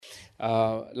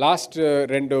Last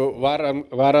 2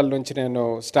 వారాల నుంచి నేను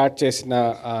స్టార్ట్ చేసిన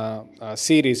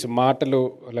సిరీస్ మాటలు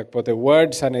లేకపోతే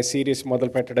వర్డ్స్ అనే సిరీస్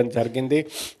మొదలు పెట్టడం జరిగింది.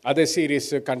 అదే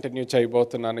సిరీస్ కంటిన్యూ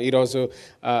చేయబోతున్నాను. ఈరోజు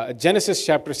జెనసిస్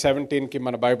చాప్టర్ 17కి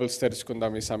మన బైబిల్స్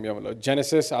తెరుచుకుందాం. ఈ సమయంలో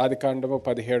జెనసిస్ ఆదికాండము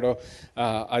 17వ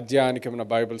అధ్యాయానికి మన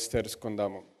బైబిల్స్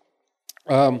తెరుచుకుందాము.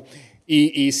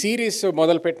 ఈ సిరీస్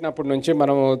మొదలుపెట్టినప్పటి నుంచి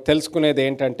మనము తెలుసుకునేది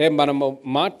ఏంటంటే, మనము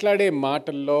మాట్లాడే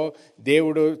మాటల్లో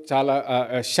దేవుడు చాలా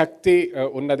శక్తి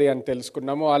ఉన్నది అని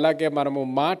తెలుసుకున్నాము. అలాగే మనము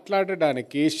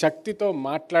మాట్లాడడానికి, శక్తితో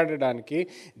మాట్లాడడానికి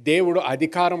దేవుడు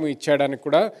అధికారం ఇచ్చాడని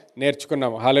కూడా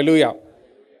నేర్చుకున్నాము. హల్లెలూయా.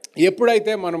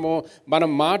 ఎప్పుడైతే మన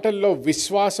మాటల్లో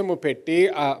విశ్వాసము పెట్టి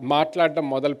మాట్లాడడం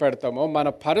మొదలు పెడతామో, మన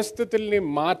పరిస్థితుల్ని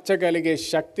మార్చగలిగే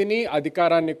శక్తిని,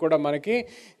 అధికారాన్ని కూడా మనకి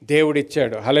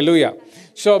దేవుడిచ్చాడు. హల్లెలూయా.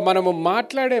 సో మనము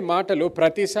మాట్లాడే మాటలు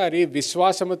ప్రతిసారి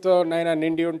విశ్వాసముతోనైనా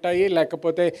నిండి ఉంటాయి,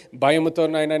 లేకపోతే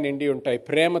భయముతోనైనా నిండి ఉంటాయి,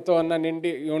 ప్రేమతో అన్నా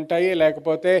నిండి ఉంటాయి,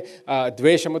 లేకపోతే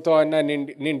ద్వేషముతో అన్నా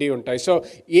నిండి ఉంటాయి. సో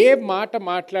ఏ మాట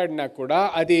మాట్లాడినా కూడా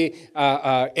అది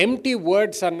ఎంప్టీ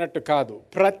వర్డ్స్ అన్నట్టు కాదు.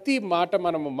 ప్రతి మాట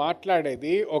మనము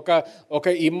మాట్లాడేది ఒక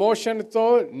ఇమోషన్తో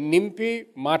నింపి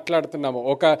మాట్లాడుతున్నాము,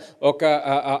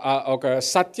 ఒక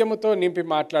సత్యముతో నింపి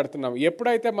మాట్లాడుతున్నాము.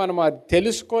 ఎప్పుడైతే మనం అది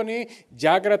తెలుసుకొని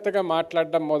జాగ్రత్తగా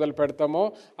మాట్లాడడం మొదలు పెడతామో,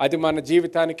 అది మన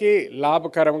జీవితానికి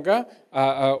లాభకరంగా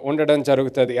ఉండడం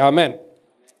జరుగుతుంది. ఆమేన్.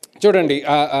 చూడండి,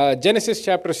 జెనసిస్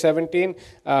చాప్టర్ 17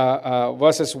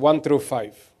 వర్సెస్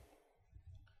 1-5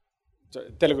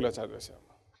 తెలుగులో చదివేశాము.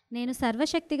 నేను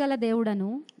సర్వశక్తిగల దేవుడను,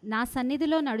 నా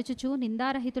సన్నిధిలో నడుచుచు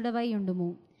నిందారహితుడవై ఉండుము.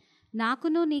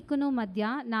 నాకును నీకును మధ్య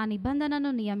నా నిబంధనను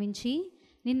నియమించి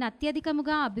నిన్ను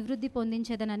అత్యధికముగా అభివృద్ధి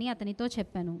పొందించేదనని అతనితో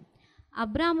చెప్పాను.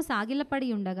 అబ్రాము సాగిలపడి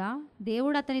ఉండగా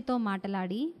దేవుడు అతనితో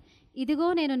మాటలాడి, ఇదిగో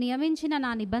నేను నియమించిన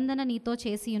నా నిబంధన నీతో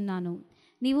చేసియున్నాను.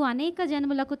 నీవు అనేక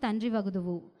జన్ములకు తండ్రి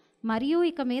వగుదువు, మరియు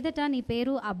ఇక మీదట నీ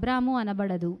పేరు అబ్రాము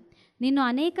అనబడదు. నిన్ను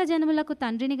అనేక జన్ములకు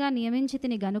తండ్రినిగా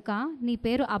నియమించితిని గనుక నీ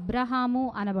పేరు అబ్రహాము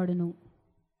అనబడును.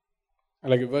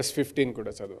 అలాగే వర్స్ 15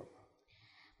 కూడా చదువు.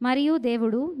 మరియు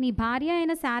దేవుడు, నీ భార్య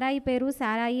అయిన సారాయి పేరు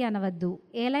సారాయి అనవద్దు,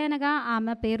 ఏలయనగా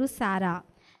ఆమె పేరు సారా.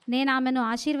 నేను ఆమెను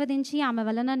ఆశీర్వదించి ఆమె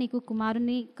వలన నీకు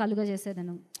కుమారుని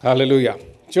కలుగజేసేదను. హల్లెలూయా.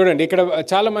 చూడండి, ఇక్కడ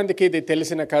చాలామందికి ఇది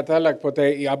తెలిసిన కథ, లేకపోతే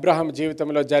ఈ అబ్రహాం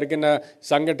జీవితంలో జరిగిన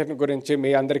సంఘటన గురించి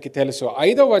మీ అందరికీ తెలుసు.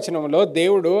 5వ వచనంలో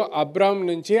దేవుడు అబ్రాహాం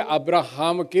నుంచి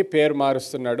అబ్రహాముకి పేరు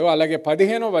మారుస్తున్నాడు. అలాగే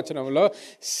 15వ వచనంలో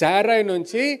శారాయి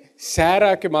నుంచి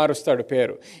శారాకి మారుస్తాడు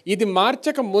పేరు. ఇది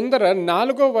మార్చక ముందర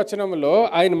 4వ వచనంలో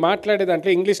ఆయన మాట్లాడే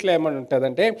దాంట్లో ఇంగ్లీష్లో ఏమని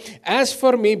ఉంటుందంటే, as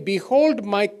for me behold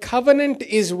my covenant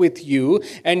is with you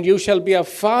and you shall be a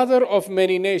father of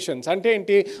many nations. అంటే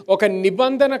ఏంటి? ఒక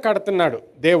నిబంధన కడుతున్నాడు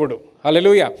దేవుడు.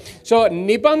 హల్లెలూయా. సో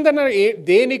నిబంధన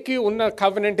దేనికి ఉన్న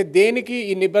కవెనెంట్? దేనికి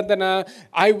ఈ నిబంధన?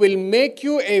 I will make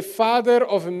you A father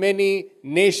of many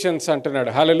nations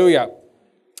అంటున్నాడు. హల్లెలూయా.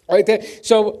 అయితే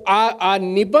సో ఆ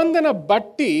నిబంధన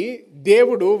బట్టి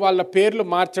దేవుడు వాళ్ళ పేర్లు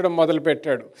మార్చడం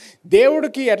మొదలుపెట్టాడు.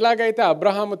 దేవుడికి ఎలాగైతే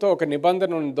అబ్రహాముతో ఒక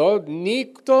నిబంధన ఉందో,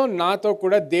 నీతో నాతో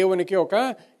కూడా దేవునికి ఒక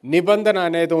నిబంధన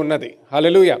అనేది ఉన్నది.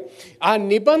 హల్లెలూయా. ఆ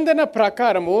నిబంధన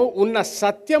ప్రకారము ఉన్న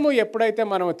సత్యము ఎప్పుడైతే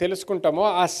మనం తెలుసుకుంటామో,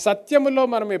 ఆ సత్యములో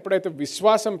మనం ఎప్పుడైతే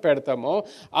విశ్వాసం పెడతామో,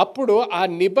 అప్పుడు ఆ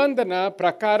నిబంధన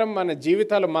ప్రకారం మన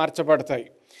జీవితాలు మార్చబడతాయి.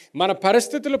 మన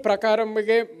పరిస్థితుల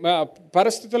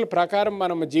ప్రకారం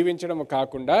మనం జీవించడం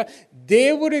కాకుండా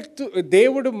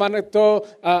దేవుడు మనతో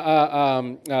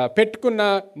పెట్టుకున్న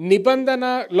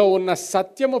నిబంధనలో ఉన్న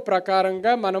సత్యము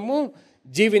ప్రకారంగా మనము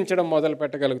జీవించడం మొదలు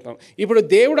పెట్టగలుగుతాం. ఇప్పుడు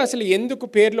దేవుడు అసలు ఎందుకు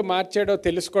పేర్లు మార్చాడో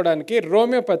తెలుసుకోవడానికి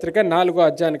రోమియో పత్రిక 4వ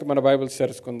అధ్యాయానికి మన బైబిల్స్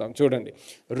తెరుచుకుందాం. చూడండి,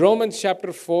 రోమన్స్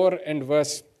చాప్టర్ 4 and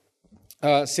verse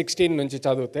 16 నుంచి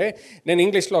చదివితే, నేను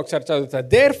ఇంగ్లీష్లో ఒకసారి చదువుతా.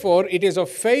 Therefore it is of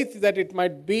faith that it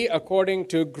might be according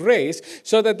to grace,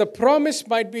 so that the promise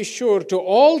might be sure to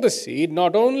all the seed,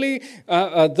 not only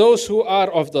those who are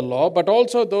of the law, but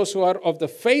also those who are of the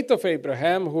faith of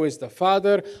Abraham, who is the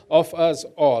father of us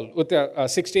all.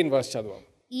 16 verse చదువు.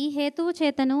 ఈ హేతువు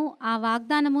చేతను ఆ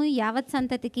వాగ్దానము యావత్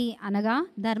సంతతికి, అనగా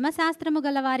ధర్మశాస్త్రము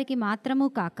గలవారికి మాత్రము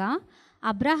కాక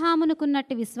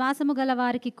అబ్రహామునుకున్నట్టు విశ్వాసము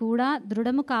గలవారికి కూడా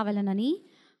దృఢము కావలనని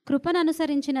కృపను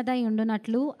అనుసరించినదై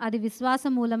ఉండునట్లు అది విశ్వాస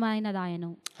మూలమైనదాయను.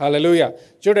 హల్లెలూయా.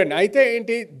 చూడండి, అయితే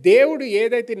ఏంటి? దేవుడు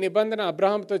ఏదైతే నిబంధన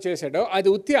అబ్రహాంతో చేశాడో, అది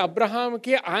ఉత్తి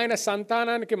అబ్రహాంకి, ఆయన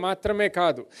సంతానానికి మాత్రమే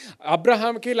కాదు.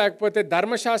 అబ్రహాంకి లేకపోతే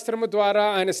ధర్మశాస్త్రము ద్వారా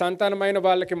ఆయన సంతానమైన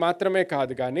వాళ్ళకి మాత్రమే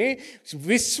కాదు, కానీ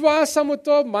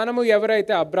విశ్వాసముతో మనము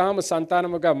ఎవరైతే అబ్రహాము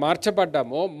సంతానముగా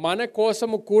మార్చబడ్డామో, మన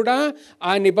కోసము కూడా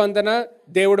ఆ నిబంధన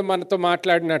దేవుడు మనతో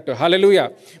మాట్లాడినట్టు. హల్లెలూయా.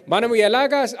 మనము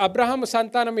ఎలాగా అబ్రహాము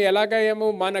సంతానం ఎలాగయ్యాము?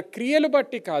 మన మన క్రియలు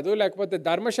బట్టి కాదు, లేకపోతే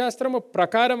ధర్మశాస్త్రము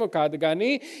ప్రకారము కాదు,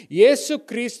 కానీ యేసు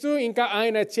క్రీస్తు ఇంకా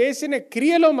ఆయన చేసిన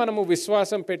క్రియలో మనము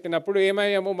విశ్వాసం పెట్టినప్పుడు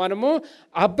ఏమయ్యాము? మనము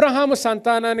అబ్రహాము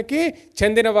సంతానానికి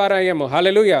చెందిన వారయ్యాము.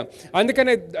 హల్లెలూయా.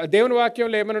 అందుకనే దేవుని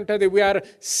వాక్యంలో ఏమని ఉంటుంది? వీఆర్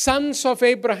సన్స్ ఆఫ్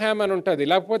ఏబ్రహాం అని ఉంటుంది.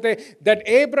 లేకపోతే that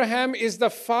Abraham is the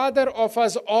Father of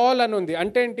us all అని ఉంది.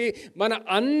 అంటే ఏంటి? మన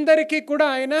అందరికీ కూడా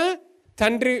ఆయన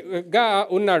తండ్రిగా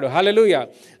ఉన్నాడు. హల్లెలూయా.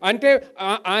 అంటే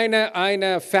ఆయన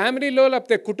ఫ్యామిలీలో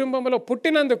లేకపోతే కుటుంబంలో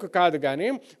పుట్టినందుకు కాదు, కానీ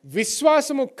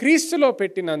విశ్వాసము క్రీస్తులో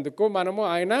పెట్టినందుకు మనము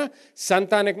ఆయన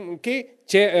సంతానానికి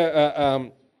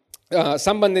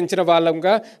సంబంధించిన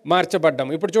వాళ్ళంగా మార్చబడ్డాం.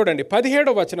 ఇప్పుడు చూడండి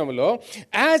 17వ వచనంలో,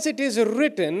 as it is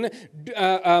return,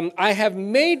 I have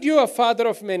made you a father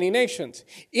of many nations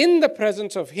in the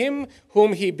presence of him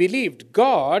whom he believed,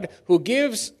 God who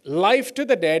gives life to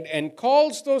the dead and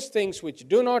calls those things which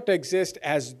do not exist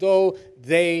as though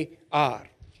they are.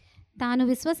 తాను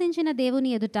విశ్వసించిన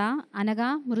దేవుని ఎదుట, అనగా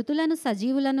మృతులను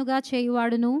సజీవులనుగా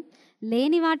చేయువాడును,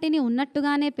 లేని వాటిని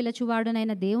ఉన్నట్టుగానే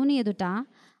పిలచువాడునైన దేవుని ఎదుట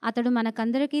అతడు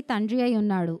మనకందరికీ తండ్రి అయి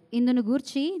ఉన్నాడు. ఇందును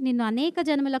గూర్చి నిన్ను అనేక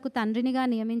జన్మలకు తండ్రినిగా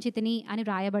నియమించి తిని అని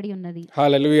వ్రాయబడి ఉన్నది.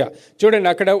 హల్లెలూయా. చూడండి,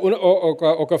 అక్కడ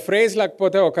ఒక ఫ్రేజ్,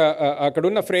 లేకపోతే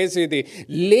అక్కడున్న ఫ్రేజ్ ఇది,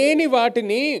 లేని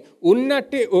వాటిని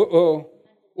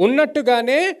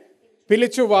ఉన్నట్టుగానే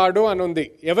పిలుచువాడు అని ఉంది.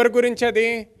 ఎవరి గురించి అది?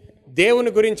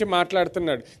 దేవుని గురించి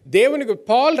మాట్లాడుతున్నాడు. దేవునికి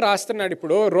పాల్ రాస్తున్నాడు.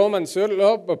 ఇప్పుడు రోమన్స్లో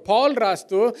పాల్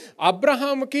రాస్తూ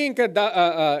అబ్రహాముకి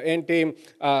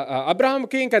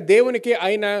ఇంకా దేవునికి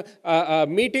అయిన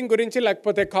మీటింగ్ గురించి,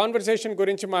 లేకపోతే కాన్వర్సేషన్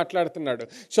గురించి మాట్లాడుతున్నాడు.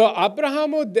 సో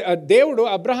దేవుడు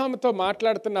అబ్రహాముతో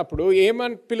మాట్లాడుతున్నప్పుడు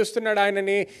ఏమని పిలుస్తున్నాడు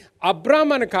ఆయనని?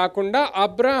 అబ్రామ్ అని కాకుండా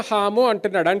అబ్రహాము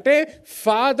అంటున్నాడు. అంటే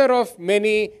ఫాదర్ ఆఫ్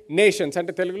మెనీ నేషన్స్,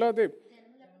 అంటే తెలుగులో అది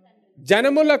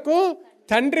జనములకు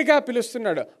తండ్రిగా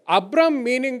పిలుస్తున్నాడు. అబ్రామ్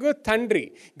మీనింగ్ తండ్రి,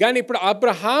 కానీ ఇప్పుడు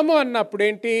అబ్రహాము అన్నప్పుడు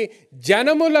ఏంటి?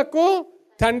 జనములకు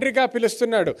తండ్రిగా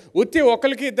పిలుస్తున్నాడు. ఉత్తి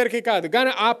ఒకరికి ఇద్దరికి కాదు.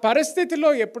 కానీ ఆ పరిస్థితిలో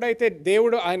ఎప్పుడైతే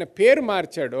దేవుడు ఆయన పేరు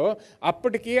మార్చాడో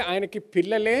అప్పటికి ఆయనకి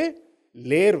పిల్లలే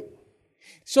లేరు.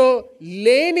 సో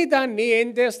లేని దాన్ని ఏం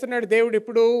చేస్తున్నాడు దేవుడు?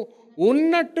 ఇప్పుడు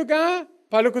ఉన్నట్టుగా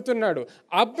పలుకుతున్నాడు.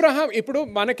 అబ్రహాం, ఇప్పుడు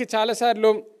మనకి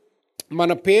చాలాసార్లు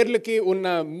మన పేర్లకి ఉన్న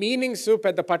మీనింగ్స్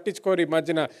పెద్ద పట్టించుకోరు ఈ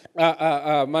మధ్యన.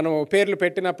 మనం పేర్లు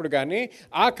పెట్టినప్పుడు కానీ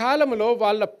ఆ కాలంలో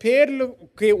వాళ్ళ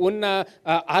పేర్లకి ఉన్న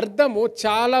అర్థము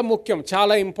చాలా ముఖ్యం,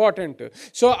 చాలా ఇంపార్టెంట్.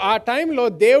 సో ఆ టైంలో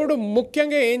దేవుడు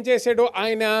ముఖ్యంగా ఏం చేశాడు?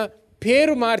 ఆయన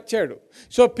పేరు మార్చాడు.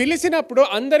 సో పిలిచినప్పుడు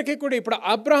అందరికీ కూడా ఇప్పుడు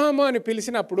అబ్రహాము అని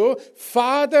పిలిచినప్పుడు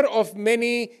ఫాదర్ ఆఫ్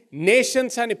మెనీ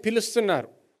నేషన్స్ అని పిలుస్తున్నారు.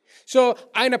 సో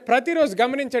ఆయన ప్రతిరోజు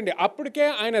గమనించండి, అప్పటికే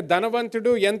ఆయన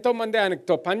ధనవంతుడు, ఎంతోమంది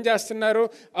ఆయనతో పనిచేస్తున్నారు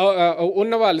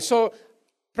ఉన్నవాళ్ళు. సో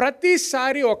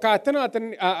ప్రతిసారి ఒక అతను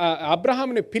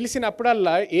అబ్రహాముని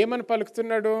పిలిచినప్పుడల్లా ఏమని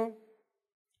పలుకుతున్నాడు?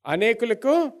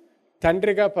 అనేకులకు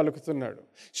తండ్రిగా పలుకుతున్నాడు.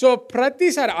 సో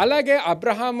ప్రతిసారి అలాగే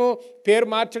అబ్రహాము పేరు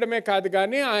మార్చడమే కాదు,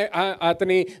 కానీ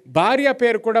అతని భార్య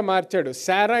పేరు కూడా మార్చాడు.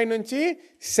 శారాయి నుంచి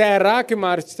శారాకి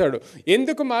మారుస్తాడు.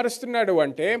 ఎందుకు మారుస్తున్నాడు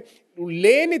అంటే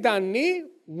లేని దాన్ని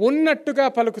ఉన్నట్టుగా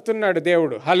పలుకుతున్నాడు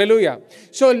దేవుడు. హల్లెలూయా.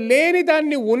 సో లేని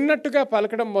దాన్ని ఉన్నట్టుగా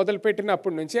పలకడం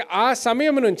మొదలుపెట్టినప్పటి నుంచి ఆ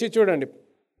సమయం నుంచి చూడండి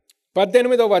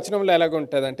 18వ వచనంలో ఎలాగ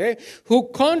ఉంటుందంటే, who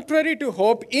contrary to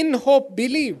hope in hope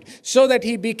believed, so that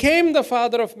he became the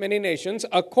father of many nations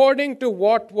according to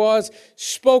what was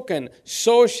spoken,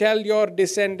 so shall your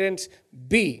descendants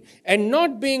be. And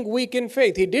not being weak in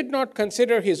faith, he did not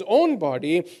consider his own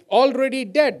body already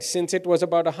dead, since it was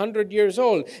about 100 years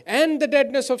old, and the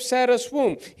deadness of Sarah's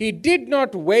womb. He did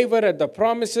not waver at the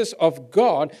promises of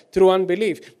God through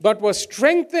unbelief, but was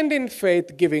strengthened in faith,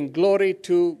 giving glory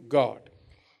to God.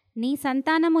 నీ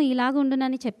సంతానము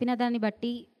ఇలాగుండునని చెప్పిన దాన్ని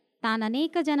బట్టి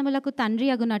తాననేక జనములకు తండ్రి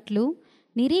అగునట్లు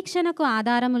నిరీక్షణకు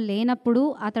ఆధారము లేనప్పుడు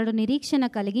అతడు నిరీక్షణ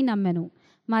కలిగి నమ్మెను.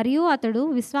 మరియు అతడు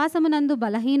విశ్వాసమునందు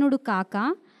బలహీనుడు కాక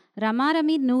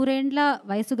రమారమి 100 ఏండ్ల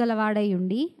వయసు గలవాడై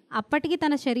ఉండి అప్పటికి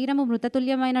తన శరీరము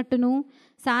మృతతుల్యమైనట్టును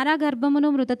సారా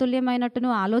గర్భమును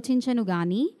మృతతుల్యమైనట్టును ఆలోచించను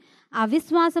గాని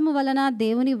అవిశ్వాసము వలన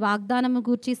దేవుని వాగ్దానము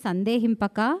గూర్చి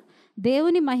సందేహింపక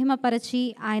దేవుని మహిమపరచి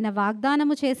ఆయన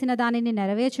వాగ్దానము చేసిన దానిని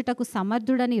నెరవేర్చుటకు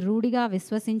సమర్థుడని రూఢిగా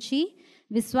విశ్వసించి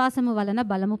విశ్వాసము వలన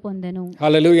బలము పొందెను.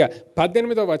 హల్లెలూయా.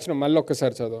 18వ వచనం మళ్ళీ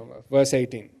ఒక్కసారి చదవండి. వర్స్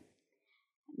 18.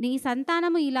 నీ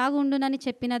సంతానము ఇలాగుండునని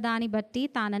చెప్పిన దాన్ని బట్టి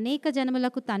తాననేక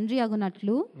జనములకు తండ్రి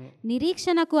అగునట్లు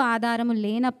నిరీక్షణకు ఆధారము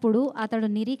లేనప్పుడు అతడు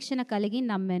నిరీక్షణ కలిగి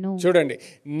నమ్మెను. చూడండి,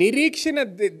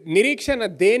 నిరీక్షణ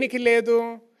దేనికి లేదు?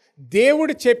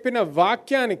 దేవుడు చెప్పిన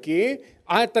వాక్యానికి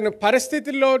అతని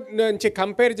పరిస్థితుల్లో నుంచి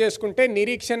కంపేర్ చేసుకుంటే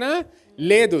నిరీక్షణ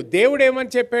లేదు. దేవుడు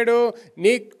ఏమని చెప్పాడు?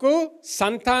 నీకు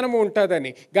సంతానము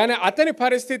ఉంటుందని. కానీ అతని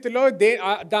పరిస్థితిలో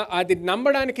అది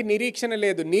నమ్మడానికి నిరీక్షణ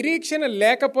లేదు. నిరీక్షణ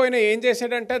లేకపోయినా ఏం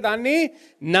చేశాడంట? దాన్ని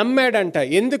నమ్మాడంట.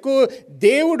 ఎందుకు?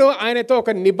 దేవుడు ఆయనతో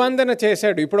ఒక నిబంధన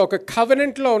చేశాడు. ఇప్పుడు ఒక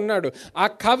కవెనెంట్లో ఉన్నాడు. ఆ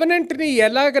కవెనెంట్ని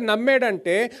ఎలాగ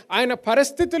నమ్మాడంటే, ఆయన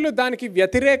పరిస్థితులు దానికి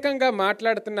వ్యతిరేకంగా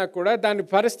మాట్లాడుతున్నా కూడా దాని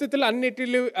పరిస్థితులు అన్నిటి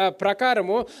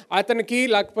ప్రకారము అతనికి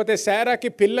లేకపోతే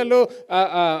శారాకి పిల్లలు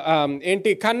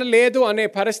కనలేదు అనే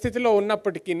పరిస్థితిలో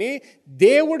ఉన్నప్పటికీ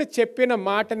దేవుడు చెప్పిన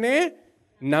మాటనే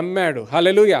నమ్మాడు.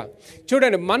 హల్లెలూయా.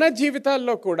 చూడండి, మన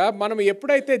జీవితాల్లో కూడా మనం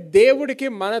ఎప్పుడైతే దేవుడికి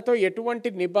మనతో ఎటువంటి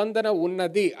నిబంధన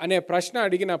ఉన్నది అనే ప్రశ్న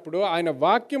అడిగినప్పుడు, ఆయన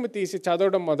వాక్యము తీసి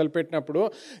చదవడం మొదలుపెట్టినప్పుడు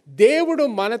దేవుడు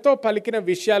మనతో పలికిన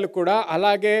విషయాలు కూడా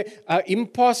అలాగే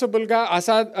ఇంపాసిబుల్గా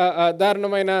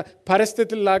అసాధారణమైన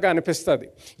పరిస్థితుల్లాగా అనిపిస్తుంది.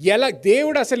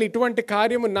 దేవుడు అసలు ఇటువంటి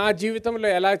కార్యము నా జీవితంలో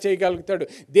ఎలా చేయగలుగుతాడు?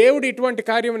 దేవుడు ఇటువంటి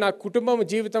కార్యము నా కుటుంబం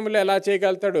జీవితంలో ఎలా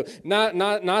చేయగలుగుతాడు?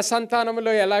 నా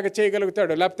సంతానంలో ఎలాగ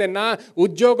చేయగలుగుతాడు? లేకపోతే నా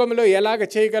ఉద్యోగంలో ఎలాగ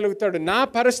చేయగలుగుతాడు? నా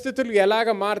పరిస్థితులు ఎలాగ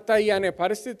మారుతాయి అనే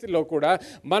పరిస్థితిలో కూడా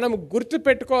మనం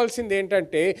గుర్తుపెట్టుకోవాల్సింది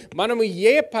ఏంటంటే, మనము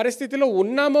ఏ పరిస్థితిలో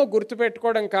ఉన్నామో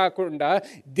గుర్తుపెట్టుకోవడం కాకుండా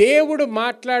దేవుడు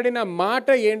మాట్లాడిన మాట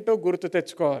ఏంటో గుర్తు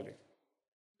తెచ్చుకోవాలి.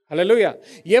 హల్లెలూయా.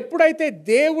 ఎప్పుడైతే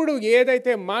దేవుడు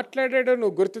ఏదైతే మాట్లాడాడో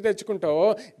నువ్వు గుర్తు తెచ్చుకుంటావో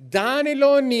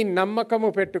దానిలో నీ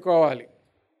నమ్మకము పెట్టుకోవాలి.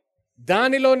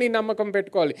 దానిలో నీ నమ్మకం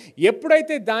పెట్టుకోవాలి.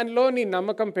 ఎప్పుడైతే దానిలో నీ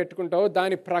నమ్మకం పెట్టుకుంటావో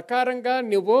దాని ప్రకారంగా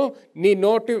నువ్వు నీ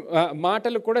నోటి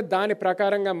మాటలు కూడా దాని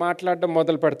ప్రకారంగా మాట్లాడడం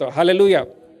మొదలు పెడతావు. హల్లెలూయా.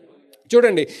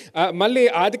 చూడండి, మళ్ళీ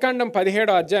ఆదికాండం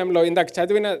 17వ అధ్యాయంలో ఇందాక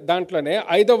చదివిన దాంట్లోనే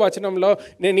 5వ వచనంలో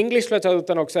నేను ఇంగ్లీష్లో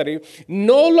చదువుతాను ఒకసారి.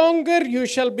 No longer you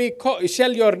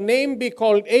shall your name be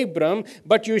called Abram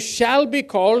but you shall be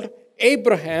called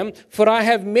Abraham for I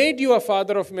have made you a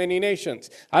father of many nations.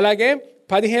 అలాగే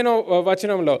 15వ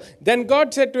వచనంలో, then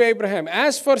God said to Abraham,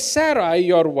 as for Sarai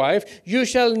your wife you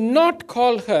shall not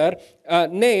call her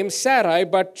name Sarai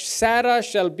but Sarah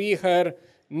shall be her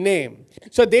name.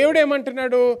 So దేవుడు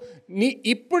ఏమంటున్నాడు?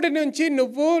 ఇప్పటి నుంచి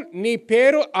నువ్వు నీ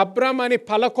పేరు అబ్రామ్ అని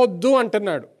పలకొద్దు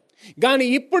అంటున్నాడు. కానీ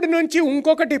ఇప్పటి నుంచి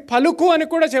ఇంకొకటి పలుకు అని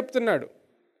కూడా చెప్తున్నాడు.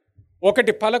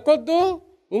 ఒకటి పలకొద్దు,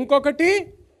 ఇంకొకటి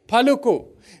పలుకు.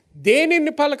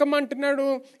 దేనిని పలకమంటున్నాడు?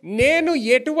 నేను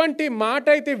ఎటువంటి మాట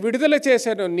అయితే విడుదల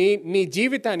చేశానో నీ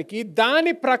జీవితానికి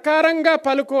దాని ప్రకారంగా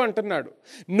పలుకు అంటున్నాడు.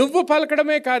 నువ్వు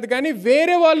పలకడమే కాదు కానీ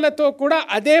వేరే వాళ్ళతో కూడా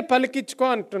అదే పలికించుకో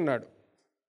అంటున్నాడు.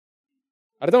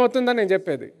 అర్థమవుతుందా నేను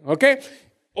చెప్పేది? ఓకే.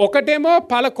 ఒకటేమో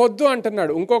పలకొద్దు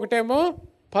అంటున్నాడు, ఇంకొకటేమో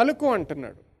పలుకు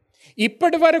అంటున్నాడు.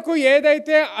 ఇప్పటి వరకు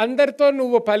ఏదైతే అందరితో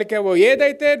నువ్వు పలికావో,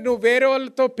 ఏదైతే నువ్వు వేరే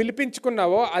వాళ్ళతో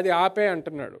పిలిపించుకున్నావో అది ఆపే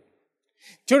అంటున్నాడు.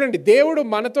 చూడండి, దేవుడు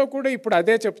మనతో కూడా ఇప్పుడు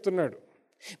అదే చెప్తున్నాడు.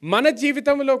 మన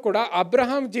జీవితంలో కూడా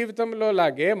అబ్రహాం జీవితంలో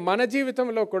లాగే మన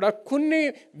జీవితంలో కూడా కొన్ని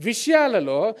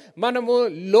విషయాలలో మనము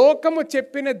లోకము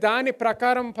చెప్పిన దాని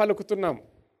ప్రకారం పలుకుతున్నాము,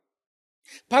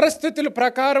 పరిస్థితుల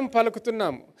ప్రకారం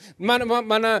పలుకుతున్నాము.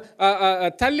 మన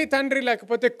తల్లి తండ్రి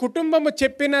లేకపోతే కుటుంబము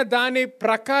చెప్పిన దాని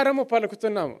ప్రకారము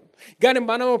పలుకుతున్నాము. కానీ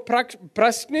మనం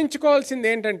ప్రశ్నించుకోవాల్సింది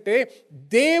ఏంటంటే,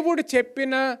 దేవుడు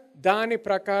చెప్పిన దాని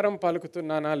ప్రకారం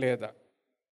పలుకుతున్నానా లేదా?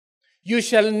 You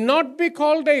shall not be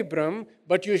called Abram,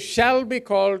 but you shall be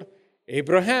called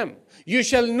Abraham. You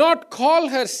shall not call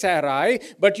her Sarai,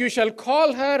 but you shall call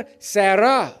her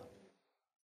Sarah.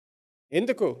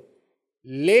 ఎందుకు?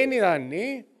 లేని దాన్ని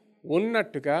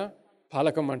ఉన్నట్టుగా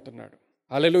పలకమంటున్నాడు.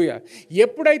 హల్లెలూయా.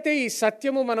 ఎప్పుడైతే ఈ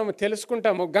సత్యము మనం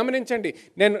తెలుసుకుంటామో, గమనించండి,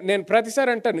 నేను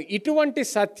ప్రతిసారి అంటాను, ఇటువంటి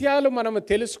సత్యాలు మనము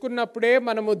తెలుసుకున్నప్పుడే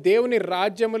మనము దేవుని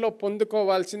రాజ్యములో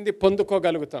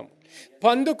పొందుకోగలుగుతాం.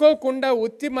 పొందుకోకుండా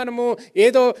ఉత్తి మనము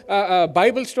ఏదో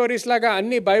బైబిల్ స్టోరీస్ లాగా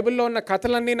అన్ని బైబిల్లో ఉన్న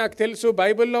కథలన్నీ నాకు తెలుసు,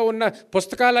 బైబిల్లో ఉన్న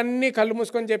పుస్తకాలన్నీ కళ్ళు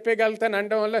మూసుకొని చెప్పగలుగుతాను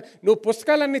అనడం వల్ల, నువ్వు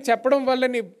పుస్తకాలన్నీ చెప్పడం వల్ల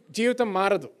నీ జీవితం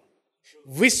మారదు.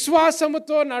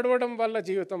 విశ్వాసముతో నడవడం వల్ల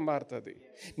జీవితం మారుతుంది.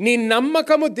 నీ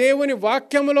నమ్మకము దేవుని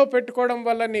వాక్యములో పెట్టుకోవడం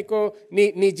వల్ల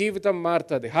నీ జీవితం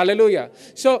మారుతుంది. హల్లెలూయా.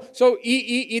 సో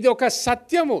ఇది ఒక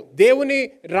సత్యము, దేవుని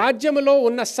రాజ్యములో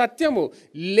ఉన్న సత్యము.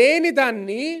 లేని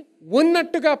దాన్ని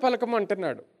ఉన్నట్టుగా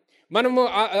పలకమంటున్నాడు. మనము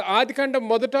ఆదికాండం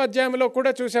 1వ అధ్యాయంలో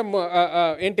కూడా చూసాము,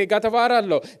 గత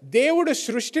వారాల్లో దేవుడు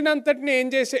సృష్టినంతటిని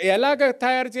ఎలాగ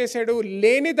తయారు చేశాడు?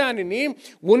 లేని దానిని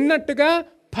ఉన్నట్టుగా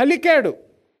పలికాడు.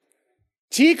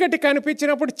 చీకటి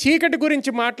కనిపించినప్పుడు చీకటి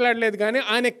గురించి మాట్లాడలేదు, కానీ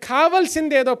ఆయనకు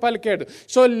కావాల్సింది ఏదో పలికాడు.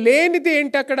 సో లేనిది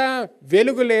ఏంటి? అక్కడ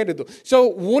వెలుగు లేదు. సో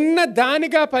ఉన్న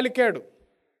దానిగా పలికాడు.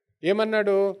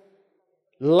 ఏమన్నాడు?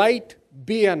 లైట్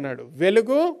బి అన్నాడు.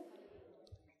 వెలుగు.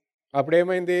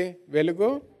 అప్పుడేమైంది? వెలుగు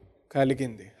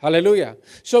కలిగింది. హల్లెలూయా.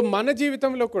 సో మన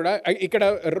జీవితంలో కూడా ఇక్కడ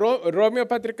రోమియో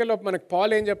పత్రికలో మనకు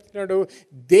పౌలు ఏం చెప్తున్నాడు,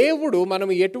 దేవుడు మనం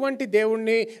ఎటువంటి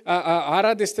దేవుణ్ణి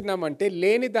ఆరాధిస్తున్నామంటే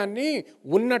లేని దాన్ని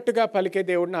ఉన్నట్టుగా పలికే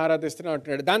దేవుడిని ఆరాధిస్తున్నాం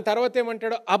అంటున్నాడు. దాని తర్వాత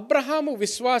ఏమంటాడు, అబ్రహాము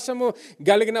విశ్వాసము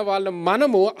కలిగిన వాళ్ళం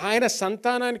మనము, ఆయన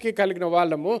సంతానానికి కలిగిన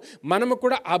వాళ్ళము, మనము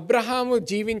కూడా అబ్రహాము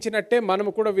జీవించినట్టే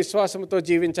మనము కూడా విశ్వాసంతో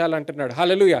జీవించాలంటున్నాడు.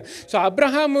 హల్లెలూయా. సో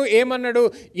అబ్రహాము ఏమన్నాడు,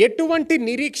 ఎటువంటి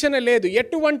నిరీక్షణ లేదు,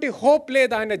 ఎటువంటి హోప్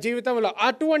లేదు ఆయన జీవితంలో.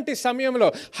 అటువంటి సమయంలో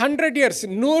 100 years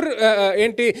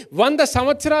 100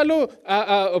 సంవత్సరాలు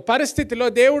పరిస్థితిలో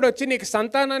దేవుడు వచ్చి నీకు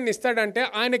సంతానాన్ని ఇస్తాడంటే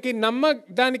ఆయనకి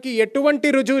నమ్మడానికి ఎటువంటి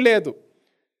రుజువు లేదు,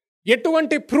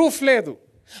 ఎటువంటి ప్రూఫ్ లేదు.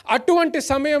 అటువంటి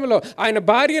సమయంలో ఆయన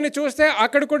భార్యను చూస్తే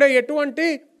అక్కడ కూడా ఎటువంటి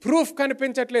ప్రూఫ్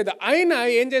కనిపించట్లేదు. అయినా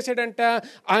ఏం చేశాడంట,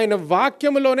 ఆయన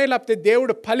వాక్యములోనే లేకపోతే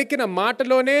దేవుడు పలికిన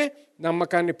మాటలోనే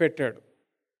నమ్మకాన్ని పెట్టాడు.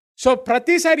 సో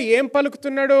ప్రతిసారి ఏం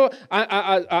పలుకుతున్నాడు,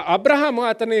 అబ్రహాము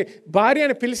అతని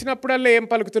భార్యను పిలిచినప్పుడల్లా ఏం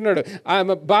పలుకుతున్నాడు,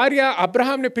 భార్య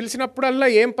అబ్రహాంని పిలిచినప్పుడల్లా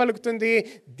ఏం పలుకుతుంది,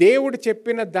 దేవుడు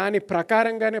చెప్పిన దాని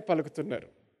ప్రకారంగానే పలుకుతున్నారు.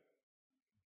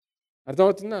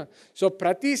 అర్థమవుతుందా? సో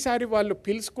ప్రతిసారి వాళ్ళు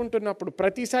పిలుచుకుంటున్నప్పుడు,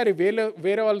 ప్రతిసారి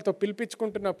వేరే వాళ్ళతో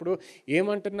పిలిపించుకుంటున్నప్పుడు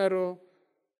ఏమంటున్నారు,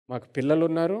 మాకు పిల్లలు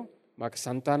ఉన్నారు, మాకు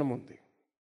సంతానం ఉంది.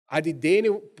 అది దేని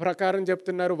ప్రకారం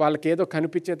చెప్తున్నారు, వాళ్ళకి ఏదో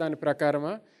కనిపించే దాని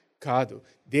ప్రకారమా? కాదు.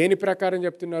 దేని ప్రకారం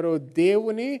చెప్తున్నారు,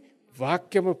 దేవుని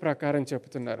వాక్యము ప్రకారం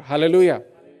చెప్తున్నారు. హల్లెలూయా.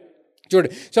 చూడు,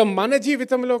 సో మన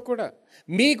జీవితంలో కూడా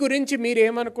మీ గురించి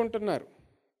మీరేమనుకుంటున్నారు,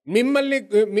 మిమ్మల్ని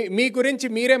మీ గురించి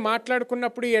మీరే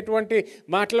మాట్లాడుకున్నప్పుడు ఎటువంటి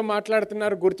మాటలు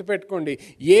మాట్లాడుతున్నారు గుర్తుపెట్టుకోండి.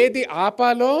 ఏది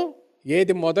ఆపాలో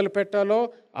ఏది మొదలు పెట్టాలో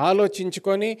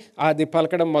ఆలోచించుకొని అది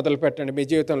పలకడం మొదలు పెట్టండి మీ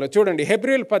జీవితంలో. చూడండి,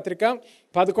 హెబ్రీయుల పత్రిక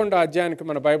 11వ అధ్యాయానికి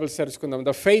మన బైబిల్స్ తెరుచుకుందాం.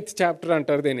 ద ఫెయిత్ చాప్టర్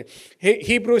అంటారు దీన్ని.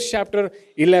 హీబ్రూస్ చాప్టర్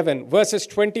 11 verses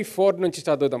 24 నుంచి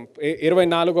చదువుదాం,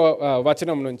 24వ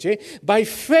వచనం నుంచి. By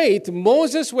faith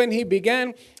Moses when he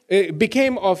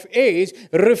became of age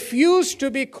refused to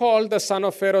be called the son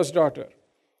of Pharaoh's daughter,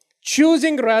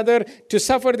 choosing rather to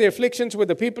suffer the afflictions with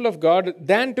the people of God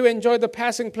than to enjoy the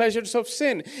passing pleasures of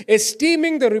sin,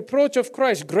 esteeming the reproach of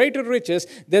Christ greater riches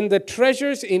than the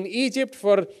treasures in Egypt,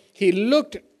 for he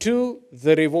looked to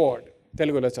the reward.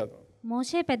 తెలుగులో చదువు.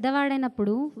 మోషే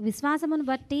పెద్దవాడైనప్పుడు విశ్వాసమును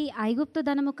బట్టి ఐగుప్తు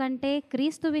ధనము కంటే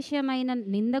క్రీస్తు విషయమైన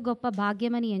నింద గొప్ప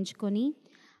భాగ్యమని ఎంచుకొని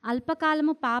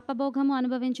అల్పకాలము పాపభోగము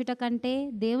అనుభవించుట కంటే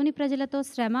దేవుని ప్రజలతో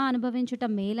శ్రమ అనుభవించుట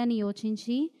మేలని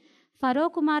యోచించి ఫరో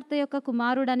కుమార్తె యొక్క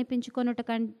కుమారుడు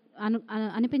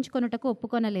అనిపించుకొనుటకు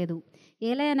ఒప్పుకొనలేదు.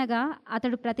 ఏలయనగా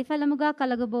అతడు ప్రతిఫలముగా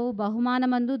కలగబో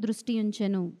బహుమానమందు దృష్టి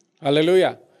ఉంచెను.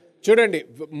 హల్లెలూయా. చూడండి,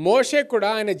 మోషే కూడా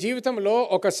ఆయన జీవితంలో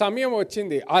ఒక సమయం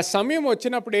వచ్చింది. ఆ సమయం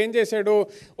వచ్చినప్పుడు ఏం చేశాడు,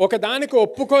 ఒక దానికి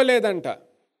ఒప్పుకోలేదంట.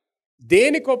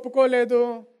 దేనికి ఒప్పుకోలేదు?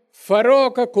 ఫరో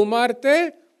ఒక కుమార్తె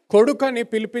కొడుకని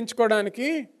పిలిపించుకోవడానికి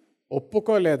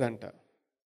ఒప్పుకోలేదంట.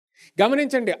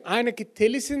 గమనించండి, ఆయనకి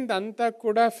తెలిసిందంతా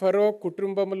కూడా ఫరో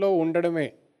కుటుంబంలో ఉండడమే.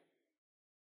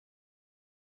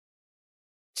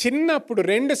 చిన్నప్పుడు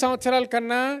 2 సంవత్సరాల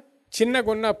కన్నా చిన్నగా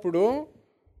ఉన్నప్పుడు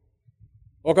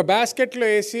ఒక బాస్కెట్లో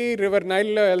వేసి రివర్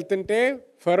నైల్లో వెళ్తుంటే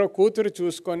ఫరో కూతురు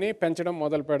చూసుకొని పెంచడం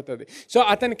మొదలు పెడుతుంది. సో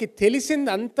అతనికి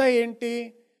తెలిసిందంతా ఏంటి,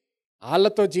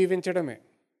 వాళ్ళతో జీవించడమే.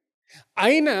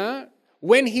 అయినా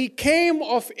when he came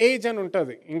of age అని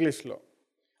ఉంటుంది ఇంగ్లీష్లో,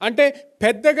 అంటే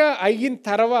పెద్దగా అయిన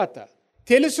తర్వాత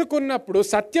తెలుసుకున్నప్పుడు,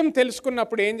 సత్యం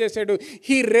తెలుసుకున్నప్పుడు ఏం చేశాడు,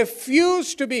 he refuse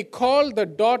to be called the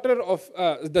daughter of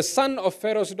the son of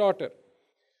pharaohs daughter.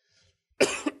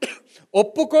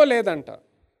 ఒప్పుకోలేదంట.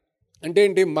 అంటే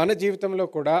ఏంటి, మన జీవితంలో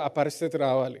కూడా ఆ పరిస్థితి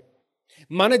రావాలి.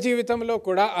 మన జీవితంలో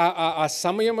కూడా ఆ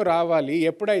సమయం రావాలి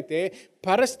ఎప్పుడైతే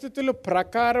పరిస్థితుల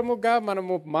ప్రకారముగా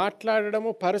మనము మాట్లాడడము,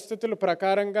 పరిస్థితుల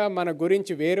ప్రకారంగా మన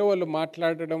గురించి వేరే వాళ్ళు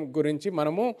మాట్లాడడం గురించి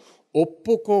మనము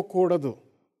ఒప్పుకోకూడదు.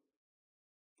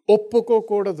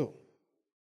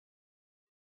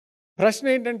 ప్రశ్న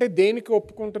ఏంటంటే, దేనికి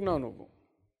ఒప్పుకుంటున్నావు నువ్వు?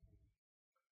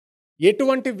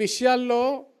 ఎటువంటి విషయాల్లో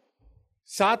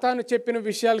సాతాను చెప్పిన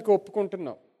విషయాలకి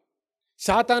ఒప్పుకుంటున్నావు?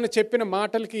 సాతాను చెప్పిన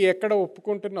మాటలకి ఎక్కడ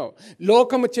ఒప్పుకుంటున్నావు?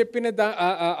 లోకము చెప్పిన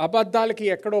అబద్ధాలకి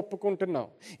ఎక్కడ ఒప్పుకుంటున్నావు?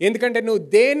 ఎందుకంటే నువ్వు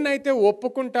దేన్నైతే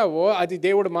ఒప్పుకుంటావో అది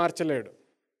దేవుడు మార్చలేడు.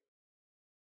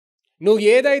 నువ్వు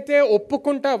ఏదైతే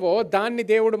ఒప్పుకుంటావో దాన్ని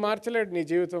దేవుడు మార్చలేడు నీ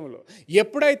జీవితంలో.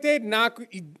 ఎప్పుడైతే నాకు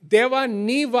దేవా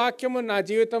నీ వాక్యము నా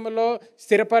జీవితంలో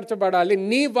స్థిరపరచబడాలి,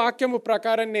 నీ వాక్యము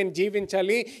ప్రకారం నేను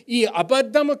జీవించాలి, ఈ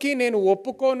అబద్ధముకి నేను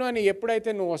ఒప్పుకోను అని ఎప్పుడైతే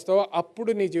నువ్వు వస్తావో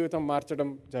అప్పుడు నీ జీవితం మార్చడం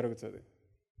జరుగుతుంది.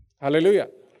 హల్లెలూయా.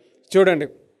 చూడండి,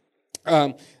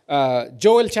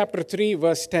 Joel chapter 3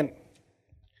 verse 10.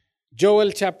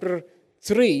 Joel chapter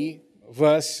 3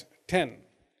 verse 10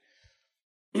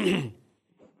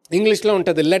 ఇంగ్లీష్లో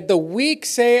ఉంటుంది, let the week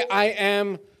say I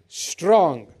am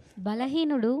strong.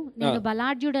 బలహీనుడు నేను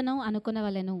బలాఢ్యుడను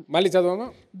అనుకొనవలెను. మళ్ళీ చదవమా.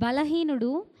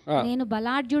 బలహీనుడు నేను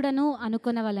బలాఢ్యుడను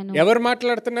అనుకొనవలెను. ఎవరు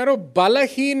మాట్లాడుతున్నారు?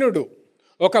 బలహీనుడు.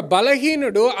 ఒక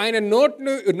బలహీనుడు ఆయన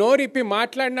నోరిప్పి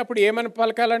మాట్లాడినప్పుడు ఏమని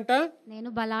పలకాలంట? నేను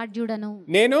బలాఢ్యుడను,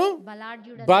 నేను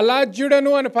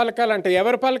బలాఢ్యుడను అని పలకాలంట.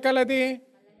 ఎవరు పలకాలది?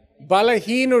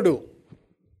 బలహీనుడు.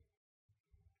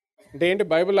 అంటే ఏంటి,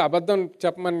 బైబిల్ అబద్ధం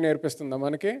చెప్పమని నేర్పిస్తుందా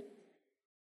మనకి?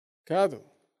 కాదు.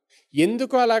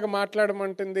 ఎందుకు అలాగ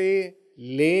మాట్లాడమంటుంది?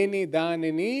 లేని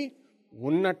దానిని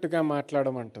ఉన్నట్టుగా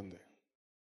మాట్లాడమంటుంది.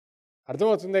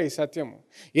 అర్థమవుతుందా ఈ సత్యము?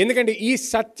 ఎందుకంటే ఈ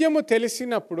సత్యము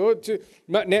తెలిసినప్పుడు,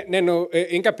 నేను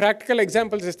ఇంకా ప్రాక్టికల్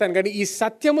ఎగ్జాంపుల్స్ ఇస్తాను, కానీ ఈ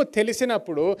సత్యము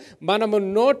తెలిసినప్పుడు మనము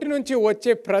నోటి నుంచి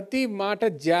వచ్చే ప్రతి మాట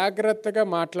జాగ్రత్తగా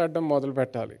మాట్లాడడం మొదలు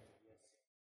పెట్టాలి.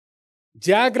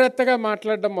 జాగ్రత్తగా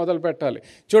మాట్లాడడం మొదలు పెట్టాలి.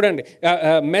 చూడండి,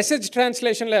 message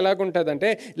ట్రాన్స్లేషన్లో ఎలాగుంటుందంటే,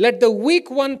 let the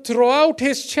week one throw out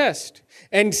his chest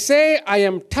and say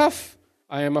I'm tough,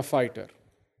 I'm a fighter.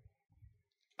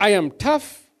 I'm tough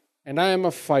and I'm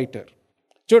a fighter.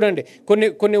 చూడండి,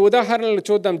 కొన్ని ఉదాహరణలు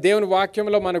చూద్దాం దేవుని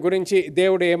వాక్యంలో మన గురించి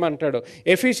దేవుడు ఏమంటాడు.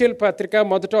 ఎఫీషియల్ పత్రిక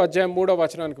 1వ అధ్యాయం 3వ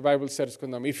వచనానికి బైబిల్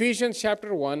తెరుచుకుందాం. Ephesians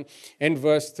chapter 1 and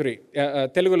verse 3.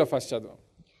 తెలుగులో ఫస్ట్ చదువు.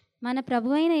 మన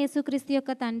ప్రభువైన యేసుక్రీస్తు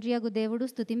యొక్క తండ్రియగు దేవుడు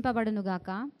స్తుతింపబడునుగాక.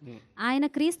 ఆయన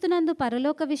క్రీస్తునందు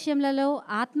పరలోక విషయములలో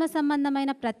ఆత్మ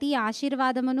సంబంధమైన ప్రతి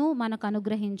ఆశీర్వాదమును మనకు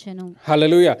అనుగ్రహించెను.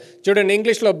 హల్లెలూయా. చూడండి,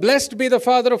 ఇంగ్లీష్లో, blessed be the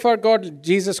Father of our God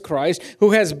Jesus Christ who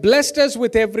has blessed us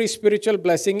with every spiritual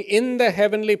blessing in the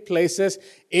heavenly places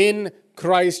in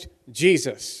Christ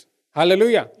Jesus.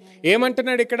 Hallelujah.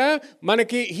 ఏమంటున్నాడు ఇక్కడ?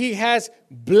 మనకి he has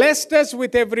blessed us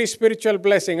with every spiritual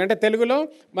blessing. అంటే తెలుగులో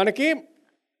మనకి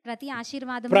ప్రతి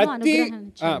ఆశీర్వాదమును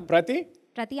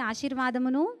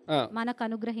మనకు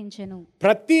అనుగ్రహించెను.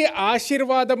 ప్రతి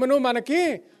ఆశీర్వాదమును మనకి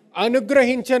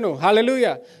అనుగ్రహించెను.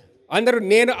 హల్లెలూయా. అందరూ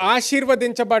నేను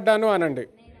ఆశీర్వదించబడ్డాను అనండి.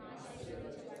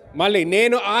 మళ్ళీ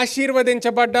నేను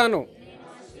ఆశీర్వదించబడ్డాను.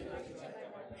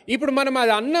 ఇప్పుడు మనం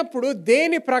అది అన్నప్పుడు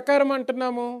దేని ప్రకారం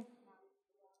అంటున్నాము?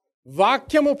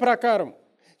 వాక్యము ప్రకారం.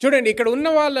 చూడండి, ఇక్కడ ఉన్న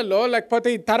వాళ్ళలో, లేకపోతే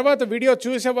ఈ తర్వాత వీడియో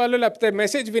చూసేవాళ్ళు, లేకపోతే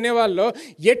మెసేజ్ వినేవాళ్ళలో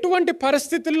ఎటువంటి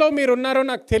పరిస్థితుల్లో మీరు ఉన్నారో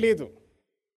నాకు తెలియదు.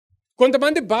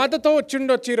 కొంతమంది బాధతో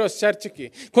వచ్చిండొచ్చు ఈరోజు చర్చికి,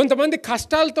 కొంతమంది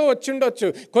కష్టాలతో వచ్చిండొచ్చు,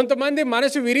 కొంతమంది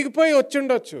మనసు విరిగిపోయి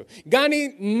వచ్చిండొచ్చు. కానీ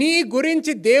నీ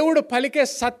గురించి దేవుడు పలికే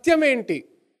సత్యం ఏంటి?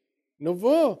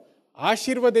 నువ్వు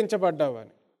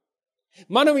ఆశీర్వదించబడ్డావని.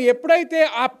 మనం ఎప్పుడైతే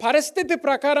ఆ పరిస్థితి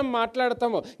ప్రకారం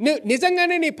మాట్లాడతామో,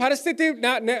 నిజంగానే నీ పరిస్థితి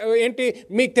ఏంటి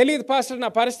మీకు తెలియదు పాస్టర్, నా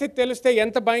పరిస్థితి తెలిస్తే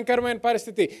ఎంత భయంకరమైన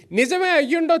పరిస్థితి. నిజమే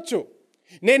అయ్యుండొచ్చు.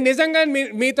 నేను నిజంగా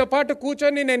మీతో పాటు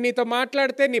కూర్చొని నేను నీతో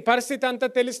మాట్లాడితే నీ పరిస్థితి అంతా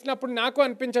తెలిసినప్పుడు నాకు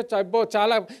అనిపించవచ్చు, అబ్బో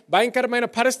చాలా భయంకరమైన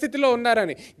పరిస్థితిలో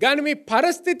ఉన్నారని. కానీ మీ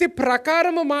పరిస్థితి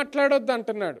ప్రకారము మాట్లాడొద్దు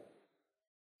అంటున్నాడు.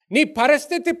 నీ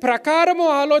పరిస్థితి ప్రకారము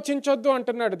ఆలోచించొద్దు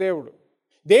అంటున్నాడు దేవుడు.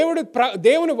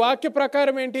 దేవుని వాక్య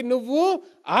ప్రకారం ఏంటి? నువ్వు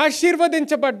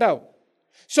ఆశీర్వదించబడ్డావు.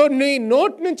 సో నీ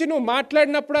నోట్ నుంచి నువ్వు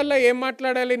మాట్లాడినప్పుడల్లా ఏం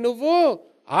మాట్లాడాలి? నువ్వు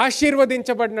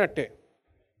ఆశీర్వదించబడినట్టే.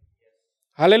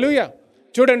 హల్లెలూయా.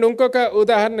 చూడండి, ఇంకొక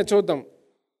ఉదాహరణ చూద్దాం.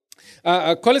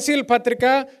 కొలసీల పత్రిక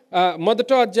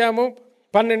 1వ అధ్యాయము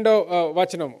 12వ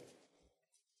వచనము.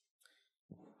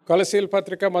 కొలసీల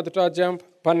పత్రిక 1వ అధ్యాయం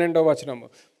 12వ వచనము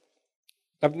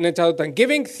నేను చదువుతాను.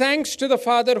 Giving thanks to the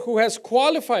father who has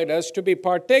qualified us to be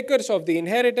partakers of the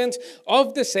inheritance of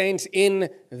the saints in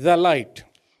the light.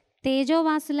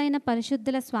 తేజోవాసులైన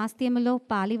పరిశుద్ధుల స్వాస్థ్యములో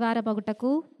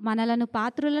పాలివారబగుటకు మనలను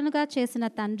పాత్రులనుగా చేసిన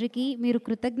తండ్రికి మీరు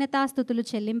కృతజ్ఞతాస్తుతులు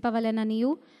చెల్లింపవలెననియు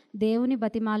దేవుని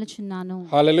బతిమాలుచున్నాను.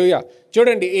 హల్లెలూయా.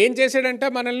 చూడండి, ఏం చేశాడంట?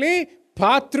 మనల్ని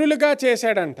పాత్రులుగా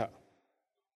చేశాడంట.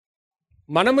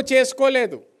 మనము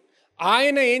చేసుకోలేదు,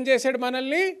 ఆయన ఏం చేశాడు?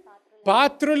 మనల్ని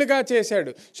పాత్రులుగా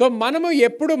చేశాడు. సో మనము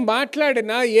ఎప్పుడు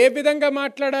మాట్లాడినా ఏ విధంగా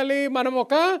మాట్లాడాలి? మనం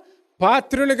ఒక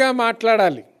పాత్రులుగా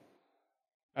మాట్లాడాలి.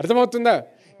 అర్థమవుతుందా?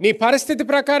 నీ పరిస్థితి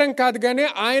ప్రకారం కాదు, కానీ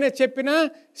ఆయన చెప్పిన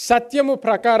సత్యము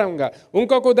ప్రకారంగా.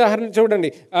 ఇంకొక ఉదాహరణ చూడండి,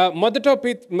 1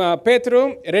 పేతురు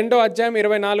 2వ అధ్యాయం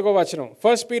 24వ వచనం.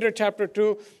 1 Peter chapter 2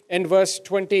 and verse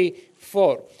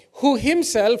 24. Who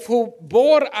himself who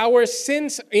bore our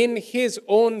sins in his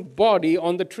own body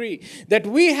on the tree, that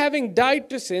we having died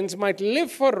to sins might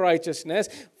live for righteousness,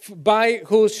 by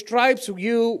whose stripes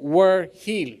you were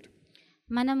healed.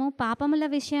 మనము పాపముల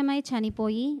విషయమై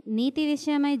చనిపోయి నీతి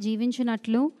విషయమై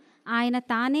జీవించున్నట్లు ఆయన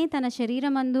తానే తన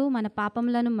శరీరమందు మన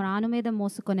పాపములను మ్రాను మీద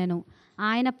మోసుకొనెను.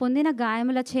 ఆయన పొందిన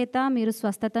గాయముల చేత మీరు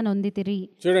స్వస్థత నొందితిరి.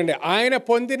 చూడండి, ఆయన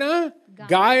పొందిన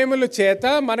గాయముల చేత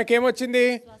మనకేమొచ్చింది?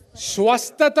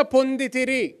 స్వస్థత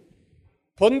పొందితిరి.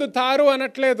 పొందుతారు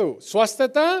అనట్లేదు,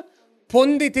 స్వస్థత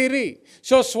పొందితిరి.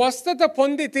 సో స్వస్థత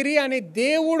పొందితిరి అని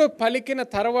దేవుడు పలికిన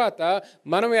తర్వాత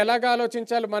మనం ఎలాగ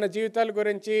ఆలోచించాలి? మన జీవితాల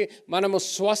గురించి మనము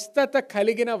స్వస్థత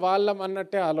కలిగిన వాళ్ళం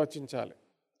అన్నట్టే ఆలోచించాలి.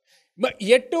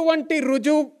 ఎటువంటి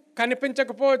రుజువు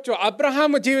కనిపించకపోవచ్చు,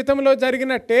 అబ్రహాము జీవితంలో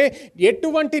జరిగినట్టే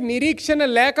ఎటువంటి నిరీక్షణ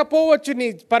లేకపోవచ్చు నీ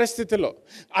పరిస్థితిలో.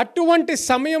 అటువంటి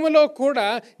సమయంలో కూడా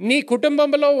నీ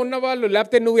కుటుంబంలో ఉన్నవాళ్ళు,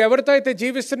 లేకపోతే నువ్వు ఎవరితో అయితే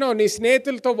జీవిస్తున్నావు నీ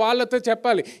స్నేహితులతో, వాళ్ళతో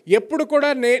చెప్పాలి, ఎప్పుడు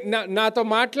కూడా నాతో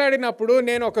మాట్లాడినప్పుడు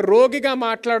నేను ఒక రోగిగా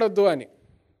మాట్లాడొద్దు అని,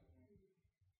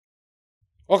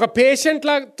 ఒక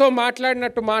పేషెంట్లతో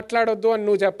మాట్లాడినట్టు మాట్లాడొద్దు అని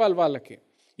నువ్వు చెప్పాలి వాళ్ళకి.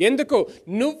 ఎందుకు?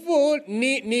 నువ్వు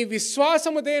నీ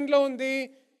విశ్వాసము దేనిలో ఉంది?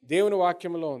 దేవుని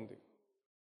వాక్యంలో ఉంది.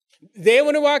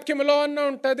 దేవుని వాక్యంలో అన్నా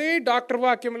ఉంటుంది, డాక్టర్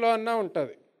వాక్యంలో అన్నా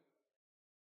ఉంటుంది.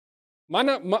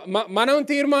 మనం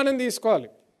తీర్మానం తీసుకోవాలి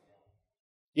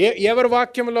ఎవరి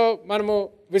వాక్యంలో మనము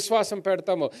విశ్వాసం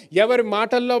పెడతామో, ఎవరి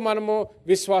మాటల్లో మనము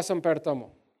విశ్వాసం పెడతామో.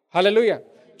 హల్లెలూయా.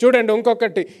 చూడండి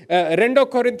ఇంకొకటి, 2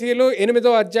 కొరింథీయులు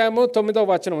 8వ అధ్యాయము 9వ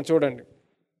వచనం చూడండి.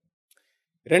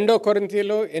 2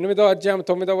 కొరింథీయులు 8వ అధ్యాయం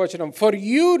 9వ వచనం. For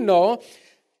you know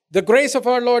the grace of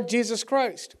our Lord Jesus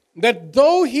Christ, that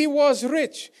though he was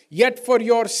rich, yet for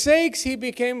your sakes he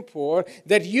became poor,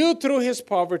 that you through his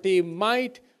poverty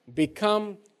might become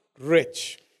rich.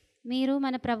 మీరు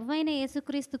మన ప్రభువైన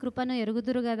యేసుక్రీస్తు కృపను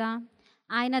ఎరుగుదురు గదా.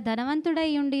 ఆయన ధనవంతుడై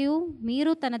ఉండియు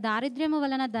మీరు తన దారిద్ర్యము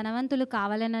వలన ధనవంతులు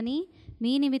కావాలనని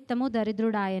మీ నిమిత్తము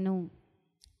దరిద్రుడాయను.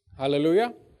 హల్లెలూయా.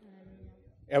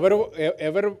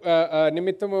 ఎవరు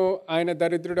నిమిత్తము ఆయన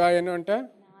దరిద్రుడాయను అంట?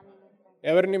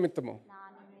 ఎవరి నిమిత్తము?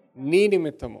 నీ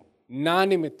నిమిత్తము, నా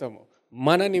నిమిత్తము,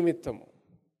 మన నిమిత్తము.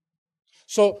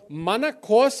 సో మన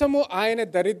కోసము ఆయన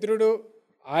దరిద్రుడు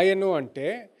ఆయను అంటే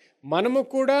మనము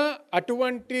కూడా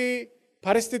అటువంటి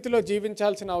పరిస్థితిలో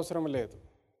జీవించాల్సిన అవసరం లేదు.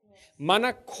 మన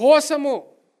కోసము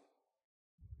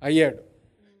అయ్యాడు.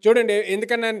 చూడండి,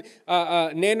 ఎందుకన్నా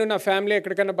నేను నా ఫ్యామిలీ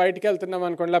ఎక్కడికన్నా బయటికి వెళ్తున్నాం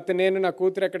అనుకోండి, లేకపోతే నేను నా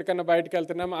కూతురు ఎక్కడికన్నా బయటికి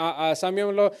వెళ్తున్నాం, ఆ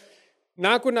సమయంలో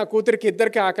నాకు నా కూతురికి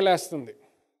ఇద్దరికి ఆకలేస్తుంది,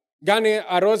 కానీ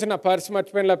ఆ రోజు నా పర్స్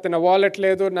మర్చిపోయిన, లేకపోతే నా వాలెట్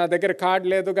లేదు, నా దగ్గర కార్డ్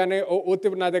లేదు, కానీ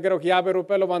నా దగ్గర ఒక 50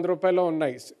 రూపాయలు 100 రూపాయలు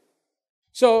ఉన్నాయి.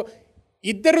 సో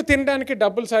ఇద్దరు తినడానికి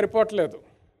డబ్బులు సరిపోవట్లేదు,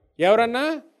 ఎవరన్నా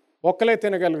ఒక్కలే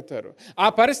తినగలుగుతారు. ఆ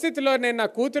పరిస్థితిలో నేను నా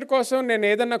కూతురు కోసం నేను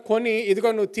ఏదన్నా కొని, ఇదిగో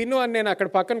నువ్వు తిను అని నేను అక్కడ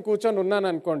పక్కన కూర్చొని ఉన్నాను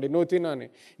అనుకోండి, నువ్వు తిను అని,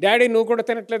 డాడీ నువ్వు కూడా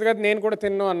తినట్లేదు కదా నేను కూడా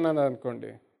తిన్ను అన్నాను అనుకోండి,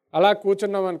 అలా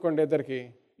కూర్చున్నాం అనుకోండి, ఇద్దరికి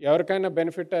ఎవరికైనా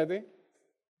బెనిఫిట్? అది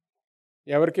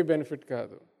ఎవరికి బెనిఫిట్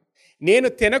కాదు. నేను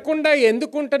తినకుండా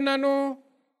ఎందుకుంటున్నాను?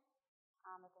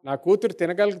 నా కూతురు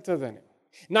తినగలుగుతుందని.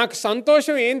 నాకు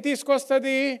సంతోషం ఏం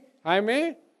తీసుకొస్తుంది? ఆమె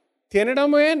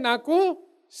తినడమే నాకు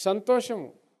సంతోషము.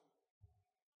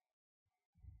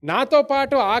 నాతో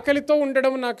పాటు ఆకలితో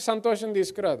ఉండడం నాకు సంతోషం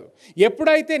తీసుకురాదు.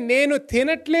 ఎప్పుడైతే నేను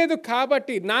తినట్లేదు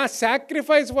కాబట్టి నా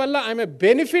సాక్రిఫైస్ వల్ల ఆమె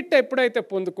బెనిఫిట్ ఎప్పుడైతే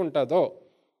పొందుకుంటుందో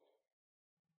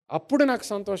అప్పుడు నాకు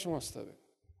సంతోషం వస్తుంది.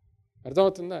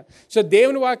 అర్థమవుతుందా? సో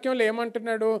దేవుని వాక్యంలో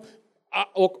ఏమంటున్నాడు?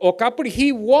 ఒకప్పుడు he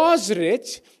was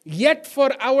rich yet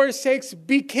for our sakes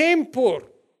became poor.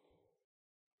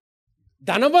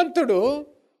 ధనవంతుడు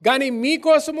కానీ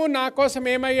మీకోసము నా కోసం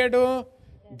ఏమయ్యాడు?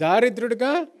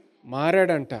 దారిద్రుడిగా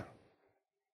మారాడంట.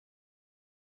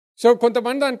 సో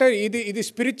కొంతమంది అంటారు ఇది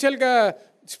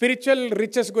స్పిరిచువల్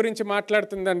రిచెస్ గురించి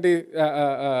మాట్లాడుతుందండి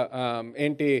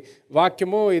ఏంటి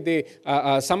వాక్యము, ఇది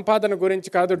సంపాదన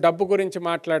గురించి కాదు, డబ్బు గురించి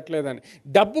మాట్లాడట్లేదని.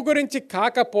 డబ్బు గురించి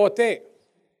కాకపోతే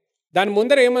దాని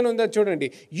ముందర ఏమని ఉందో చూడండి.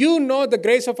 You know the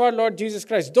grace of our Lord Jesus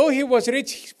Christ, though he was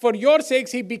rich for your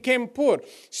sakes he became poor.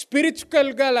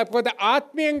 స్పిరిచువల్గా లేకపోతే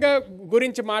ఆత్మీయంగా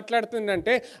గురించి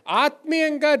మాట్లాడుతుందంటే,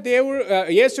 ఆత్మీయంగా దేవుడు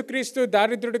యేసుక్రీస్తు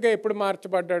దారిద్రుడిగా ఎప్పుడు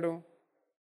మార్చబడ్డాడు?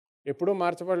 ఎప్పుడూ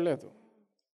మార్చబడలేదు.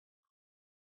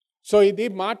 సో ఇది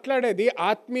మాట్లాడేది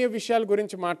ఆత్మీయ విషయాల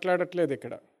గురించి మాట్లాడట్లేదు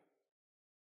ఇక్కడ.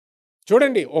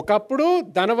 చూడండి, ఒకప్పుడు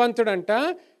ధనవంతుడంట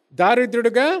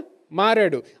దారిద్రుడిగా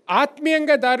మారాడు.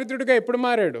 ఆత్మీయంగా దారిద్రుడిగా ఎప్పుడు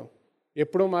మారాడు?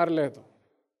 ఎప్పుడూ మారలేదు.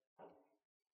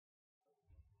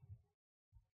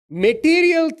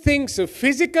 మెటీరియల్ థింగ్స్,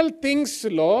 ఫిజికల్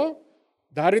థింగ్స్లో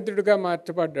దారిద్రుడిగా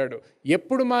మార్చబడ్డాడు.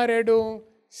 ఎప్పుడు మారాడు?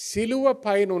 సిలువ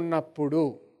పైన ఉన్నప్పుడు.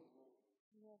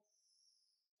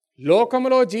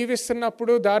 లోకంలో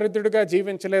జీవిస్తున్నప్పుడు దారిద్రుడిగా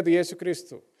జీవించలేదు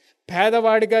యేసుక్రీస్తు,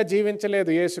 పేదవాడిగా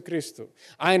జీవించలేదు యేసుక్రీస్తు.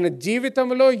 ఆయన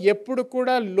జీవితంలో ఎప్పుడు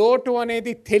కూడా లోటు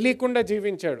అనేది తెలియకుండా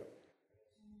జీవించాడు.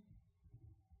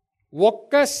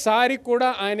 ఒక్కసారి కూడా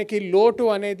ఆయనకి లోటు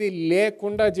అనేది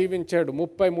లేకుండా జీవించాడు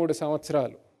 33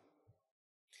 సంవత్సరాలు.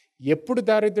 ఎప్పుడు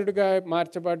దారిద్రుడిగా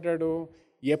మార్చబడ్డాడు?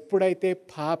 ఎప్పుడైతే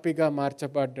పాపిగా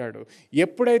మార్చబడ్డాడు.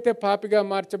 ఎప్పుడైతే పాపిగా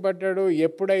మార్చబడ్డాడు,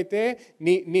 ఎప్పుడైతే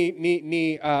నీ నీ నీ నీ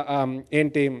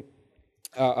ఏంటి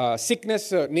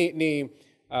సిక్నెస్, నీ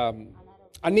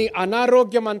నీ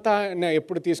అనారోగ్యం అంతా ఆయన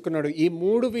ఎప్పుడు తీసుకున్నాడు? ఈ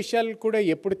 3 విషయాలు కూడా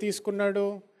ఎప్పుడు తీసుకున్నాడు?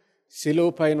 సిలువ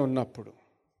పైన ఉన్నప్పుడు.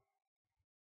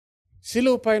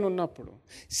 సిలువ పైన ఉన్నప్పుడు.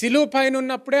 సిలువ పైన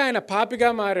ఉన్నప్పుడే ఆయన పాపిగా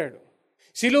మారాడు.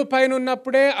 సిలువ పైన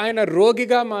ఉన్నప్పుడే ఆయన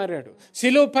రోగిగా మారాడు.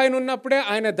 సిలువ పైన ఉన్నప్పుడే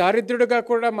ఆయన దారిద్రుడిగా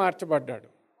కూడా మార్చబడ్డాడు.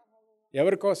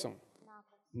 ఎవరి కోసం?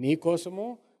 నీ కోసము,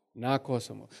 నా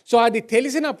కోసము. సో అది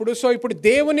తెలిసినప్పుడు, సో ఇప్పుడు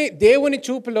దేవుని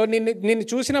చూపులో నిన్ను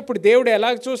చూసినప్పుడు దేవుడు ఎలా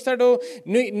చూస్తాడు?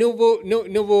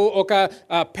 నువ్వు ఒక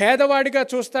పేదవాడిగా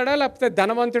చూస్తాడా, లేకపోతే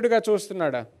ధనవంతుడిగా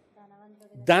చూస్తున్నాడా?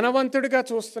 ధనవంతుడిగా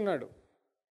చూస్తున్నాడు.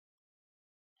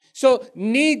 సో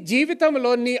నీ జీవితంలో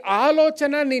నీ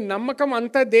ఆలోచన, నీ నమ్మకం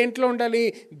అంతా దేంట్లో ఉండాలి?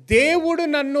 దేవుడు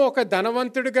నన్ను ఒక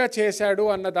ధనవంతుడిగా చేశాడు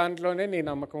అన్న దాంట్లోనే నీ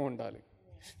నమ్మకం ఉండాలి.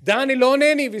 దానిలోనే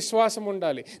నీ విశ్వాసం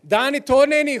ఉండాలి.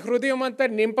 దానితోనే నీ హృదయం అంతా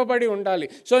నింపబడి ఉండాలి.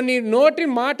 సో నీ నోటి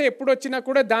మాట ఎప్పుడు వచ్చినా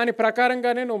కూడా దాని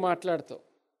ప్రకారంగానే నువ్వు మాట్లాడతావు.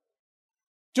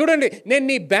 చూడండి, నేను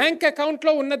నీ బ్యాంక్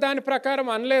అకౌంట్లో ఉన్న దాని ప్రకారం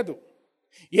అనలేదు.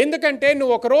 ఎందుకంటే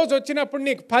నువ్వు ఒకరోజు వచ్చినప్పుడు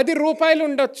నీకు 10 రూపాయలు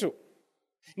ఉండొచ్చు,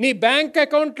 నీ బ్యాంక్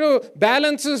అకౌంట్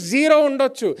బ్యాలెన్స్ 0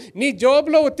 ఉండొచ్చు, నీ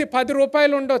జోబులో ఉత్తి 10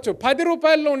 రూపాయలు ఉండొచ్చు. 10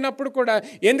 రూపాయలు ఉన్నప్పుడు కూడా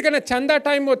ఎందుకంటే చందా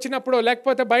టైం వచ్చినప్పుడు,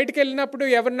 లేకపోతే బయటికి వెళ్ళినప్పుడు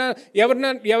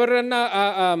ఎవరన్నా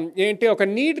ఒక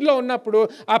నీడ్లో ఉన్నప్పుడు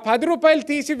ఆ 10 రూపాయలు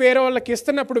తీసి వేరే వాళ్ళకి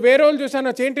ఇస్తున్నప్పుడు వేరే వాళ్ళు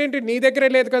చూసాను, ఏంటేంటి నీ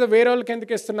దగ్గరే లేదు కదా, వేరే వాళ్ళకి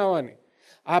ఎందుకు ఇస్తున్నావు అని.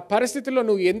 ఆ పరిస్థితిలో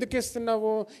నువ్వు ఎందుకు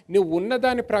ఇస్తున్నావు? నువ్వు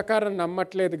ఉన్నదాని ప్రకారం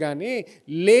నమ్మట్లేదు, కానీ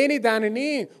లేని దానిని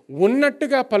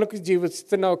ఉన్నట్టుగా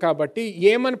జీవిస్తున్నావు. కాబట్టి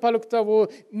ఏమని పలుకుతావు?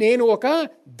 నేను ఒక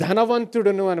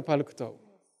ధనవంతుడును అని పలుకుతావు.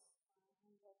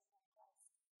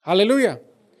 హల్లెలూయా.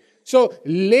 సో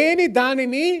లేని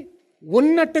దానిని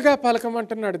ఉన్నట్టుగా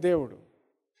పలకమంటున్నాడు దేవుడు.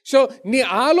 సో నీ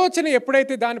ఆలోచన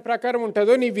ఎప్పుడైతే దాని ప్రకారం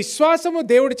ఉంటుందో, నీ విశ్వాసము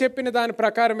దేవుడు చెప్పిన దాని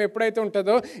ప్రకారం ఎప్పుడైతే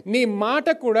ఉంటుందో, నీ మాట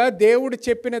కూడా దేవుడు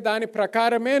చెప్పిన దాని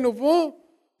ప్రకారమే నువ్వు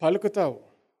పలుకుతావు.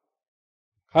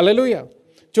 హల్లెలూయా.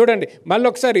 చూడండి, మళ్ళీ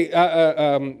ఒకసారి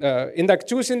ఇందాక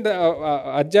చూసిన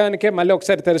అధ్యాయానికే మళ్ళీ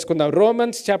ఒకసారి తెలుసుకుందాం.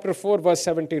 Romans chapter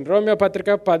 4:17. రోమియో పత్రిక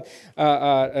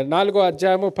 4వ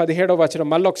అధ్యాయము 17వ వచనం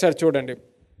మళ్ళీ ఒకసారి చూడండి.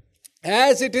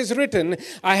 As it is written,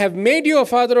 I have made you a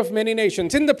father of many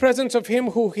nations in the presence of him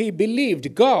who he believed,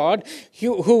 God,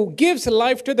 who gives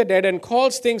life to the dead and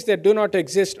calls things that do not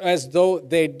exist as though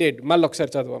they did.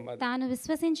 మళ్ళొకసారి చదవమ్మా. తాను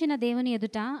విశ్వసించిన దేవుని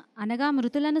ఎదుట, అనగా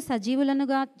మృతులను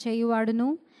సజీవులనుగా చేయువాడును,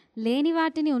 లేని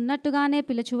వాటిని ఉన్నట్టుగానే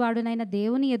పిలుచువాడునైన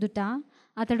దేవుని ఎదుట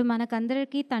అతడు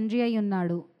మనకందరికీ తండ్రి అయి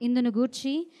ఉన్నాడు. ఇందును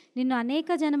గూర్చి నిన్ను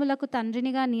అనేక జనములకు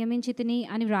తండ్రినిగా నియమించి తిని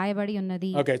అని వ్రాయబడి ఉన్నది.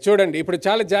 ఓకే, చూడండి, ఇప్పుడు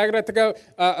చాలా జాగ్రత్తగా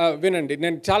వినండి.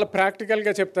 నేను చాలా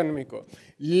ప్రాక్టికల్గా చెప్తాను మీకు.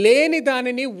 లేని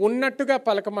దానిని ఉన్నట్టుగా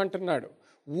పలకమంటున్నాడు,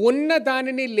 ఉన్న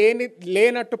దానిని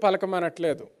లేనట్టు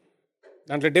పలకమనట్లేదు.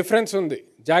 దాంట్లో డిఫరెన్స్ ఉంది,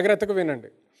 జాగ్రత్తగా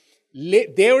వినండి.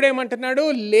 దేవుడేమంటున్నాడు?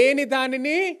 లేని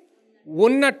దానిని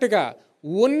ఉన్నట్టుగా,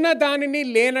 ఉన్న దానిని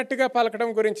లేనట్టుగా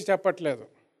పలకడం గురించి చెప్పట్లేదు.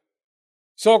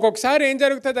 సో ఒక్కొక్కసారి ఏం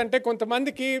జరుగుతుందంటే,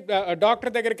 కొంతమందికి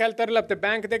డాక్టర్ దగ్గరికి వెళ్తారు, లేకపోతే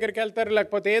బ్యాంక్ దగ్గరికి వెళ్తారు,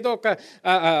 లేకపోతే ఏదో ఒక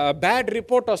బ్యాడ్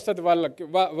రిపోర్ట్ వస్తుంది వాళ్ళకి,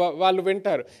 వాళ్ళు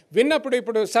వింటారు. విన్నప్పుడు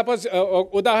ఇప్పుడు సపోజ్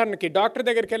ఉదాహరణకి డాక్టర్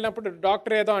దగ్గరికి వెళ్ళినప్పుడు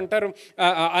డాక్టర్ ఏదో అంటారు,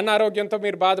 అనారోగ్యంతో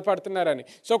మీరు బాధపడుతున్నారని.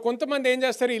 సో కొంతమంది ఏం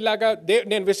చేస్తారు, ఇలాగా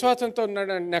నేను విశ్వాసంతో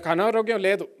ఉన్నాను, నాకు అనారోగ్యం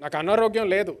లేదు, నాకు అనారోగ్యం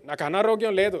లేదు, నాకు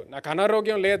అనారోగ్యం లేదు, నాకు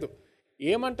అనారోగ్యం లేదు.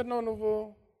 ఏమంటున్నావు నువ్వు?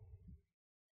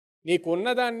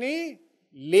 నీకున్నదాన్ని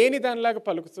లేని దానిలాగా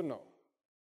పలుకుతున్నావు.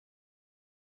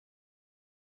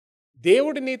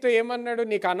 దేవుడు నీతో ఏమన్నాడు?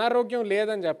 నీకు అనారోగ్యం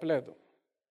లేదని చెప్పలేదు,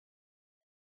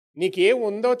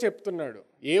 నీకేముందో చెప్తున్నాడు.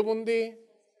 ఏముంది?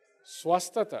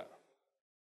 స్వస్థత.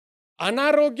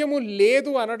 అనారోగ్యము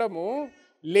లేదు అనడము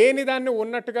లేని దాన్ని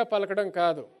ఉన్నట్టుగా పలకడం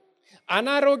కాదు.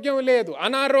 అనారోగ్యం లేదు,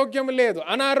 అనారోగ్యం లేదు,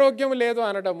 అనారోగ్యం లేదు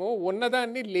అనడము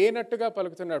ఉన్నదాన్ని లేనట్టుగా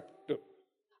పలుకుతున్నట్టు,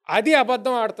 అది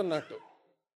అబద్ధం ఆడుతున్నట్టు.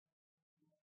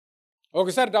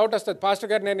 ఒకసారి డౌట్ వస్తుంది, పాస్టర్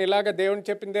గారు నేను ఇలాగ దేవుని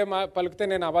చెప్పిందే పలికితే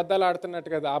నేను అబద్ధాలు ఆడుతున్నట్టు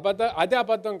కదా. అది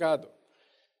అబద్ధం కాదు.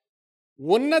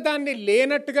 ఉన్నదాన్ని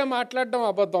లేనట్టుగా మాట్లాడడం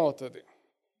అబద్ధం అవుతుంది.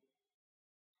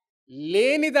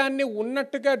 లేని దాన్ని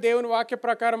ఉన్నట్టుగా దేవుని వాక్య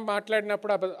ప్రకారం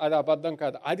మాట్లాడినప్పుడు అది అబద్ధం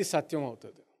కాదు, అది సత్యం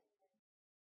అవుతుంది.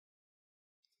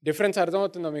 డిఫరెన్స్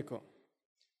అర్థమవుతుందా మీకు?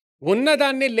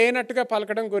 ఉన్నదాన్ని లేనట్టుగా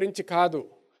పలకడం గురించి కాదు,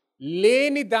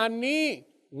 లేని దాన్ని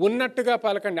ఉన్నట్టుగా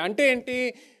పలకండి. అంటే ఏంటి?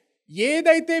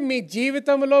 ఏదైతే మీ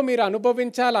జీవితంలో మీరు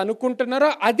అనుభవించాలనుకుంటున్నారో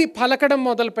అది పలకడం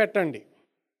మొదలు పెట్టండి.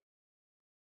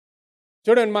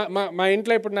 చూడండి, మా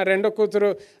ఇంట్లో ఇప్పుడు నా రెండో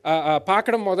కూతురు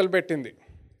పాకడం మొదలుపెట్టింది.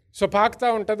 సో పాకుతూ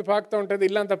ఉంటుంది,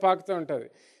 ఇల్లంతా పాకుతూ ఉంటుంది.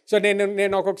 సో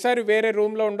నేను ఒక్కొక్కసారి వేరే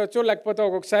రూమ్లో ఉండొచ్చు, లేకపోతే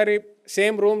ఒక్కొక్కసారి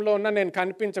సేమ్ రూమ్లో ఉన్నా నేను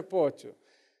కనిపించకపోవచ్చు.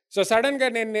 సో సడన్గా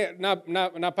నేను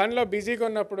నా పనిలో బిజీగా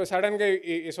ఉన్నప్పుడు సడన్గా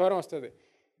ఈ స్వరం వస్తుంది,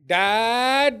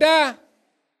 డాడా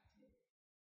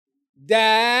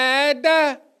డాడ్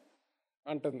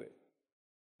అంటుంది.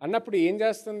 అన్నప్పుడు ఏం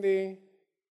చేస్తుంది?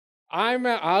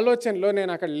 ఆమె ఆలోచనలో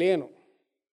నేను అక్కడ లేను.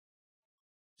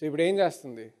 సో ఇప్పుడు ఏం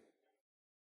చేస్తుంది?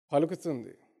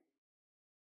 పలుకుతుంది,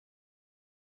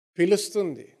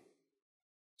 పిలుస్తుంది.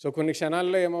 సో కొన్ని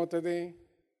క్షణాల్లో ఏమవుతుంది?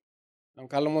 నా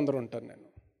కళ్ళ ముందర ఉంటాను నేను.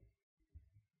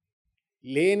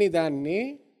 లేని దాన్ని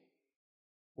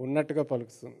ఉన్నట్టుగా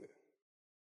పలుకుతుంది.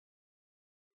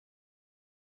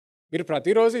 మీరు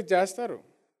ప్రతిరోజు ఇది చేస్తారు.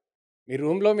 మీ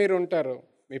రూమ్లో మీరు ఉంటారు,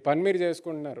 మీ పని మీరు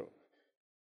చేసుకుంటున్నారు.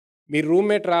 మీ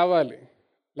రూమ్మేట్ రావాలి,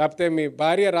 లేకపోతే మీ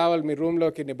భార్య రావాలి మీ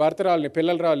రూమ్లోకి, నీ భర్త రావాలి, నీ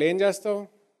పిల్లలు రావాలి. ఏం చేస్తావు?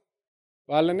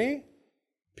 వాళ్ళని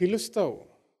పిలుస్తావు.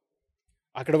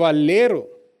 అక్కడ వాళ్ళు లేరు.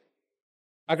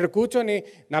 అక్కడ కూర్చొని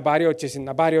నా భార్య వచ్చేసింది,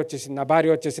 నా భార్య వచ్చేసింది, నా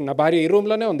భార్య వచ్చేసింది, నా భార్య ఈ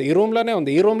రూమ్లోనే ఉంది, ఈ రూమ్లోనే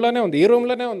ఉంది, ఈ రూమ్లోనే ఉంది, ఈ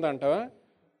రూమ్లోనే ఉంది అంటావా?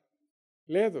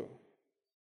 లేదు.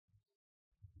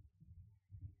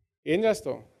 ఏం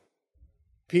చేస్తావు?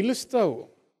 పిలుస్తావు.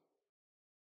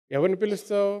 ఎవరిని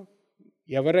పిలుస్తావు?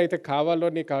 ఎవరైతే కావాలో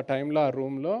నీకు ఆ టైంలో ఆ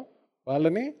రూమ్లో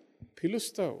వాళ్ళని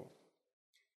పిలుస్తావు.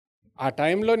 ఆ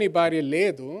టైంలో నీ భార్య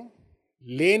లేదు,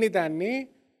 లేని దాన్ని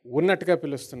ఉన్నట్టుగా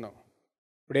పిలుస్తున్నావు.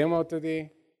 ఇప్పుడు ఏమవుతుంది?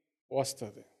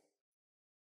 వస్తుంది.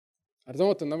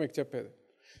 అర్థమవుతుందా మీకు చెప్పేది?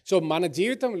 సో మన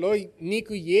జీవితంలో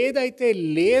నీకు ఏదైతే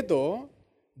లేదో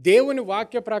దేవుని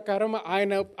వాక్య ప్రకారం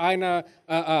ఆయన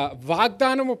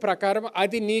వాగ్దానము ప్రకారం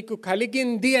అది నీకు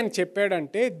కలిగింది అని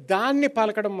చెప్పాడంటే దాన్ని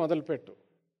పలకడం మొదలుపెట్టు.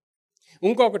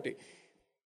 ఇంకొకటి,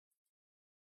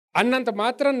 అన్నంత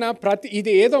మాత్రాన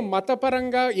ఇది ఏదో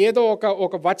మతపరంగా ఏదో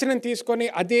ఒక వచనం తీసుకొని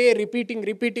అదే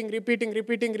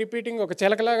రిపీటింగ్ ఒక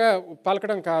చిలకలాగా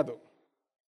పలకడం కాదు.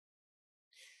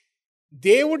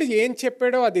 దేవుడు ఏం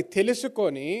చెప్పాడో అది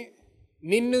తెలుసుకొని,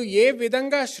 నిన్ను ఏ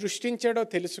విధంగా సృష్టించాడో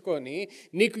తెలుసుకొని,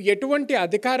 నీకు ఎటువంటి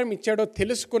అధికారం ఇచ్చాడో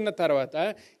తెలుసుకున్న తర్వాత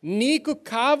నీకు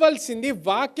కావాల్సింది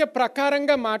వాక్య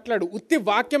ప్రకారంగా మాట్లాడు. ఉత్తి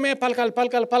వాక్యమే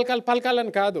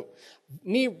పలకాలని కాదు.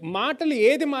 నీ మాటలు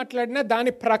ఏది మాట్లాడినా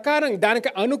దాని ప్రకారం,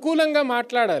 దానికి అనుకూలంగా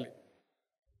మాట్లాడాలి.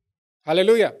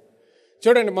 హల్లెలూయా.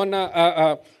 చూడండి, మొన్న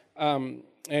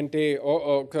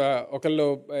ఒకళ్ళు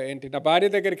నా భార్య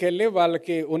దగ్గరికి వెళ్ళి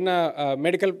వాళ్ళకి ఉన్న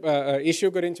మెడికల్ ఇష్యూ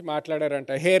గురించి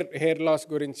మాట్లాడారంట, హెయిర్ లాస్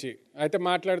గురించి. అయితే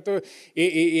మాట్లాడుతూ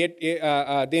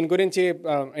దీని గురించి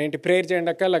ప్రేయర్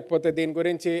చేయండి అక్క, లేకపోతే దీని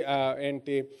గురించి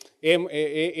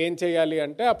ఏం చేయాలి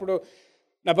అంటే, అప్పుడు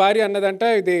నా భార్య అన్నదంట,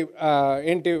 ఇది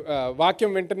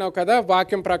వాక్యం వింటున్నావు కదా,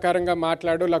 వాక్యం ప్రకారంగా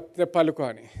మాట్లాడు, లేకపోతే పలుకు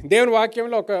అని. దేవుని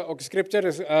వాక్యంలో ఒక స్క్రిప్చర్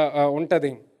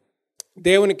ఉంటుంది.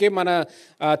 దేవునికి మన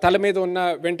తల మీద ఉన్న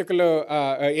వెంట్రుకలు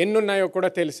ఎన్నున్నాయో కూడా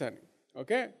తెలుసు అని.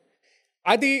 ఓకే,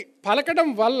 అది పలకడం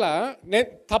వల్ల నేను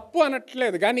తప్పు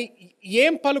అనట్లేదు, కానీ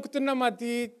ఏం పలుకుతున్నాం,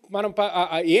 అది మనం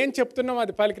ఏం చెప్తున్నాం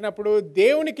అది పలికినప్పుడు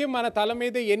దేవునికి మన తల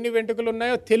మీద ఎన్ని వెంట్రుకలు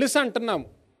ఉన్నాయో తెలుసు అంటున్నాము.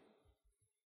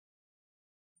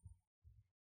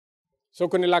 సో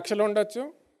కొన్ని లక్షలు ఉండొచ్చు,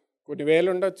 కొన్ని వేలు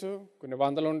ఉండొచ్చు, కొన్ని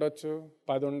వందలు ఉండొచ్చు,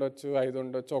 10 ఉండొచ్చు, 5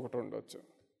 ఉండొచ్చు, 1 ఉండొచ్చు.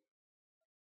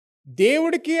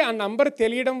 దేవుడికి ఆ నంబర్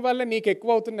తెలియడం వల్ల నీకు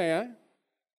ఎక్కువ అవుతున్నాయా?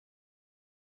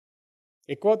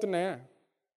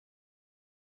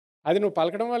 అది నువ్వు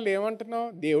పలకడం వల్ల ఏమంటున్నావు?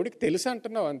 దేవుడికి తెలుసు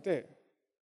అంటున్నావు అంతే.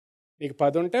 నీకు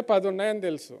 10 ఉంటే 10 ఉన్నాయని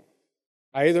తెలుసు,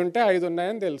 5 ఉంటే 5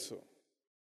 ఉన్నాయని తెలుసు,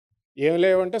 ఏం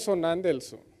లేవంటే 0 అని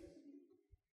తెలుసు.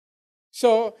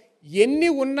 సో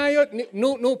ఎన్ని ఉన్నాయో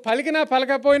నువ్వు పలికినా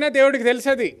పలకపోయినా దేవుడికి తెలుసు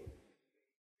అది.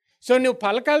 సో నువ్వు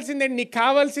పలకాల్సిందేంటి? నీకు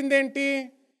కావాల్సిందేంటి?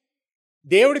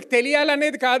 దేవుడికి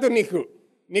తెలియాలనేది కాదు నీకు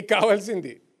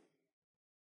కావాల్సింది.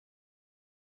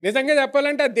 నిజంగా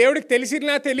చెప్పాలంటే దేవుడికి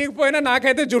తెలిసినా తెలియకపోయినా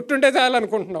నాకైతే జుట్టుంటే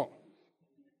చాలనుకుంటున్నావు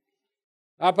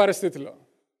ఆ పరిస్థితిలో.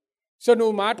 సో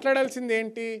నువ్వు మాట్లాడాల్సింది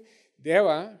ఏంటి?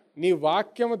 దేవా, నీ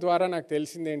వాక్యము ద్వారా నాకు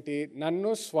తెలిసిందేంటి?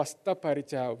 నన్ను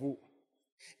స్వస్థపరిచావు.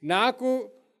 నాకు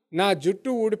నా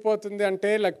జుట్టు ఊడిపోతుంది అంటే,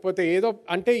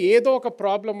 లేకపోతే ఏదో ఒక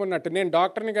ప్రాబ్లం ఉన్నట్టు. నేను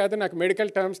డాక్టర్ని కాదు, నాకు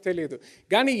మెడికల్ టర్మ్స్ తెలియదు,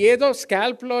 కానీ ఏదో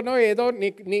స్కాల్ప్లోనో ఏదో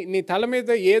నీ తల మీద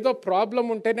ఏదో ప్రాబ్లం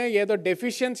ఉంటేనే, ఏదో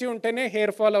డెఫిషియన్సీ ఉంటేనే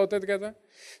హెయిర్ ఫాల్ అవుతుంది కదా.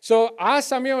 సో ఆ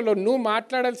సమయంలో నువ్వు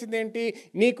మాట్లాడాల్సింది ఏంటి?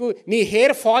 నీ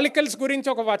హెయిర్ ఫాలికల్స్ గురించి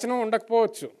ఒక వచనం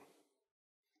ఉండకపోవచ్చు,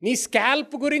 నీ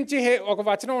స్కాల్ప్ గురించి ఒక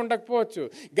వచనం ఉండకపోవచ్చు,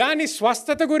 కానీ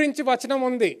స్వస్థత గురించి వచనం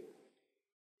ఉంది.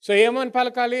 సో ఏమని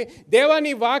పలకాలి? దేవా,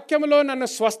 నీ వాక్యంలో నన్ను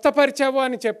స్వస్థపరిచావు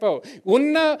అని చెప్పావు.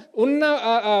 ఉన్న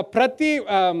ప్రతి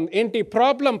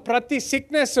ప్రాబ్లం, ప్రతి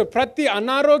సిక్నెస్, ప్రతి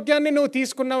అనారోగ్యాన్ని నువ్వు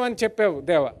తీసుకున్నావు అని చెప్పావు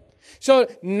దేవా. సో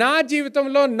నా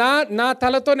జీవితంలో నా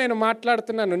తలతో నేను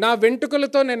మాట్లాడుతున్నాను, నా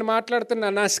వెంట్రుకలతో నేను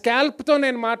మాట్లాడుతున్నాను, నా స్కాల్ప్తో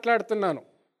నేను మాట్లాడుతున్నాను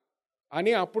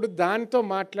అని అప్పుడు దానితో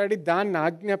మాట్లాడి దాన్ని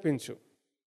ఆజ్ఞాపించు.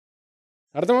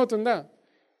 అర్థమవుతుందా?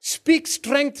 Speak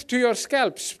strength to your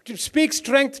scalp. Speak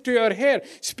strength to your hair.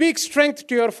 Speak strength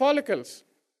to your follicles.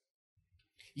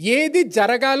 ఏది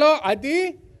జరగాలో అది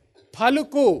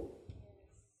పలుకు.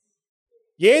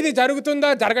 ఏది జరుగుతుందో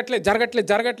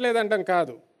జరగట్లేదు అంటాం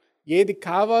కాదు. ఏది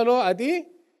కావాలో అది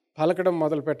పలకడం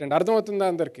మొదలు పెట్టండి. అర్థమవుతుందా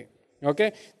అందరికీ? ఓకే,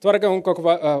 త్వరగా ఇంకొక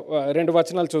 2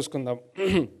 వచనాలు చూసుకుందాం.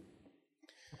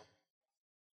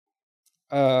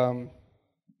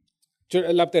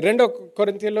 లేకపోతే 2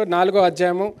 కొరింథీయులు 4వ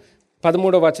అధ్యాయము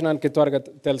 13వ వచనానికి త్వరగా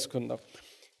తెలుసుకుందాం.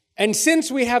 And since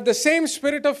we have the same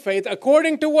spirit of faith,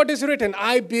 according to what is written,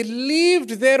 I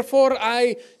believed, therefore I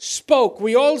spoke.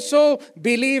 We also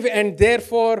believe and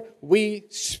therefore we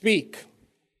speak.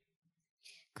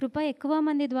 కృప ఎక్కువ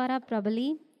మంది ద్వారా ప్రబలి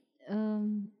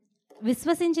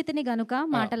విశ్వసించితిని గనుక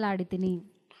మాటలాడితిని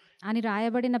అని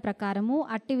రాయబడిన ప్రకారము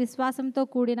అట్టి విశ్వాసంతో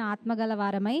కూడిన ఆత్మగల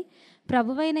వారమై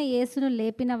ప్రభువైన యేసును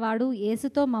లేపినవాడు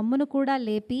యేసుతో మమ్మును కూడా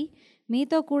లేపి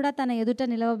మీతో కూడా తన ఎదుట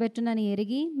నిలవబెట్టునని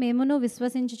ఎరిగి మేమును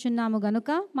విశ్వసించుచున్నాము గనుక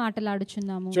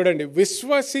మాట్లాడుచున్నాము. చూడండి,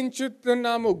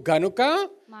 విశ్వసించుతున్నాము గనుక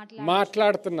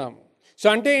మాట్లాడుతున్నాము. సో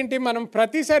అంటే ఏంటి? మనం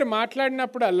ప్రతిసారి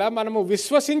మాట్లాడినప్పుడల్లా మనము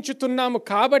విశ్వసించుతున్నాము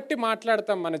కాబట్టి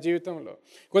మాట్లాడతాం మన జీవితంలో.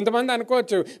 కొంతమంది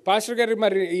అనుకోవచ్చు, పాస్టర్ గారు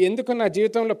మరి ఎందుకు నా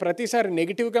జీవితంలో ప్రతిసారి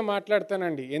నెగిటివ్గా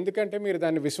మాట్లాడతానండి? ఎందుకంటే మీరు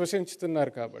దాన్ని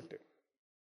విశ్వసించుతున్నారు కాబట్టి.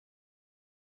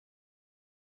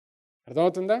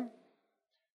 అర్థమవుతుందా?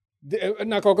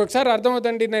 నాకు ఒక్కొక్కసారి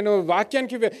అర్థమవుతుందండి, నేను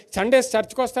వాక్యానికి సండేస్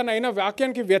చర్చ్కి వస్తాను, అయినా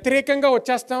వాక్యానికి వ్యతిరేకంగా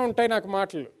వచ్చేస్తూ ఉంటాయి నాకు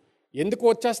మాటలు. ఎందుకు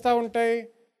వచ్చేస్తూ ఉంటాయి?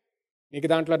 నీకు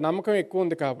దాంట్లో నమ్మకం ఎక్కువ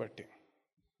ఉంది కాబట్టి.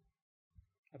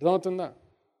 అర్థమవుతుందా?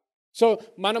 సో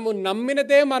మనము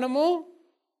నమ్మినదే మనము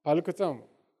పలుకుతాము.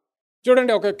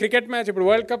 చూడండి, ఒక క్రికెట్ మ్యాచ్ ఇప్పుడు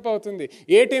వరల్డ్ కప్ అవుతుంది.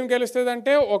 ఏ టీం గెలుస్తుంది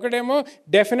అంటే ఒకడేమో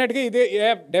డెఫినెట్గా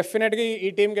డెఫినెట్గా ఈ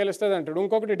టీం గెలుస్తుంది అంటాడు,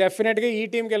 ఇంకొకటి డెఫినెట్గా ఈ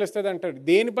టీం గెలుస్తుంది అంటాడు.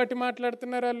 దేన్ని బట్టి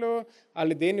మాట్లాడుతున్నారు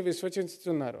వాళ్ళు దేన్ని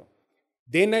విశ్వసిస్తున్నారు,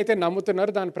 దేన్నైతే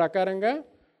నమ్ముతున్నారు దాని ప్రకారంగా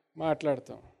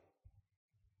మాట్లాడతాం.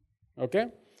 ఓకే,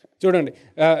 చూడండి,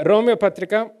 రోమియో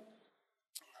పత్రిక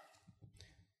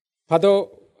 10వ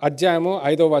అధ్యాయము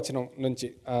 5వ వచనం నుంచి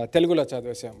తెలుగులో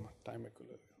చదివేసాము, టైం ఎక్కువ.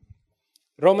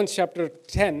 Romans chapter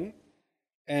 10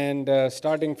 and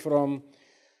starting from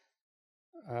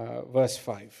verse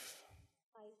 5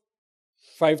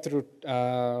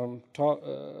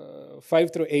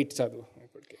 through 8 చదువు.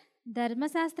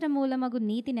 ధర్మశాస్త్ర మూలమగు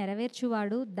నీతి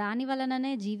నెరవేర్చువాడు దాని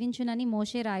వలననే జీవించునని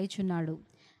మోషే రాయిచున్నాడు.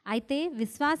 అయితే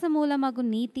విశ్వాస మూలమగు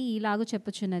నీతి ఇలాగు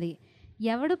చెప్పుచున్నది,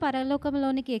 ఎవడు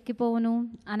పరలోకంలోనికి ఎక్కిపోవును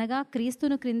అనగా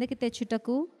క్రీస్తును క్రిందకి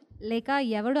తెచ్చుటకు, లేక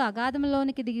ఎవడు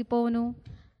అగాధంలోనికి దిగిపోవును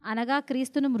అనగా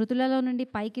క్రీస్తును మృతులలో నుండి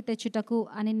పైకి తెచ్చుటకు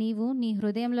అని నీవు నీ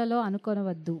హృదయములలో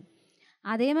అనుకొనవద్దు.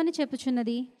 అదేమని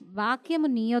చెప్పుచున్నది, వాక్యము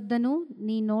నీ యొద్దను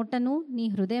నీ నోటను నీ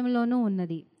హృదయంలోనూ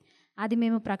ఉన్నది, అది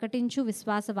మేము ప్రకటించు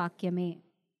విశ్వాస వాక్యమే.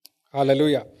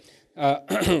 హల్లెలూయా.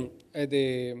 ఇది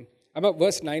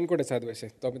వర్స్ 9 కూడా చదివేసే.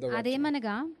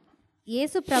 అదేమనగా,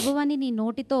 యేసు ప్రభువని నీ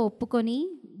నోటితో ఒప్పుకొని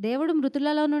దేవుడు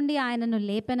మృతులలో నుండి ఆయనను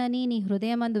లేపెనని నీ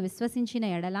హృదయమందు విశ్వసించిన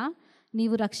ఎడల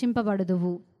నీవు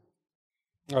రక్షింపబడుదువు.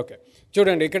 ఓకే,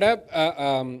 చూడండి, ఇక్కడ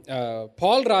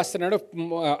పాల్ రాస్తున్నాడు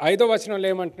 5వ వచనంలో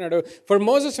ఏమంటున్నాడు, for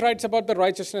Moses rights about the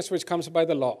righteousness which comes by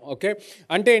the law. Okay,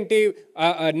 అంటే ఏంటి?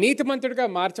 నీతిమంతుడిగా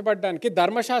మార్చబడ్డానికి,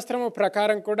 ధర్మశాస్త్రము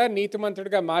ప్రకారం కూడా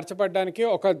నీతిమంతుడిగా మార్చబడ్డానికి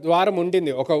ఒక ద్వారం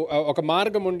ఉండింది, ఒక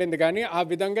మార్గం ఉండింది. కానీ ఆ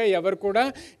విధంగా ఎవరు కూడా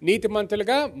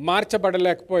నీతిమంతులుగా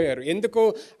మార్చబడలేకపోయారు. ఎందుకు?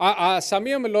 ఆ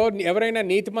సమయంలో ఎవరైనా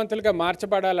నీతిమంతులుగా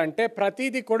మార్చబడాలంటే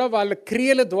ప్రతిదీ కూడా వాళ్ళ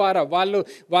క్రియల ద్వారా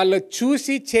వాళ్ళు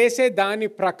చూసి చేసే దాని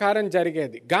ప్రకారం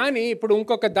జరిగేది. కానీ ఇప్పుడు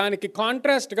ఇంకొక దానికి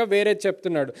కాంట్రాస్ట్గా వేరే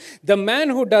చెప్తున్నాడు, the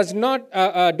man who does not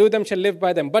do them shall live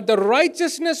by them but the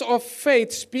righteousness of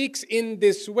faith speaks in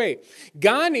this way.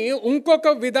 కానీ ఇంకొక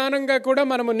విధానంగా కూడా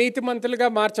మనము నీతిమంతులుగా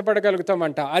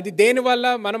మార్చబడగలుగుతామంట. అది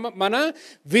దేనివల్ల? మన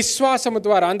విశ్వాసము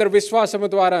ద్వారా. అందరు విశ్వాసము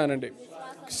ద్వారా అనండి.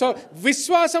 సో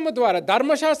విశ్వాసము ద్వారా,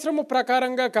 ధర్మశాస్త్రము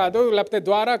ప్రకారంగా కాదు, లేకపోతే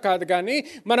ద్వారా కాదు, కానీ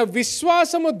మన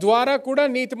విశ్వాసము ద్వారా కూడా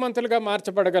నీతిమంతులుగా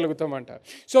మార్చబడగలుగుతామంట.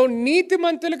 సో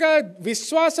నీతిమంతులుగా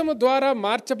విశ్వాసము ద్వారా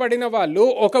మార్చబడిన వాళ్ళు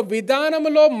ఒక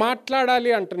విధానములో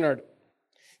మాట్లాడాలి అంటున్నాడు.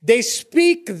 They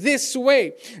speak this way.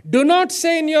 Do not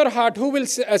say in your heart, who will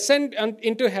ascend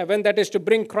into heaven, that is to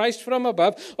bring Christ from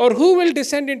above, or who will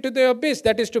descend into the abyss,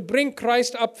 that is to bring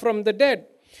Christ up from the dead.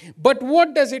 But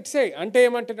what does it సే అంటే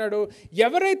ఏమంటున్నాడు?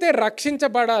 ఎవరైతే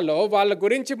రక్షించబడాలో వాళ్ళ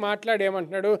గురించి మాట్లాడి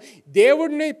ఏమంటున్నాడు?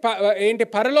 దేవుడిని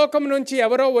పరలోకం నుంచి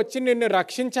ఎవరో వచ్చి నిన్ను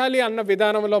రక్షించాలి అన్న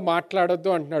విధానంలో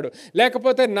మాట్లాడొద్దు అంటున్నాడు.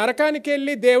 లేకపోతే నరకానికి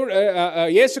వెళ్ళి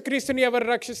యేసుక్రీస్తుని ఎవరు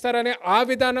రక్షిస్తారనే ఆ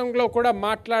విధానంలో కూడా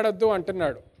మాట్లాడొద్దు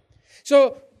అంటున్నాడు. సో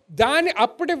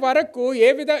అప్పటి వరకు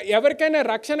ఎవరికైనా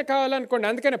రక్షణ కావాలనుకోండి,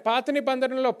 అందుకని పాత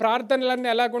నిబంధనలో ప్రార్థనలన్నీ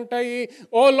ఎలాగుంటాయి?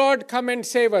 ఓ lord come and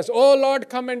save us, oh lord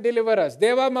come and deliver అస్,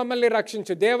 దేవా మమ్మల్ని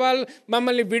రక్షించు, దేవా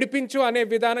మమ్మల్ని విడిపించు అనే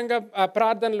విధానంగా ఆ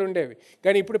ప్రార్థనలు ఉండేవి.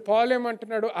 కానీ ఇప్పుడు పౌలు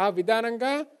ఏమంటున్నాడు? ఆ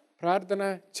విధానంగా ప్రార్థన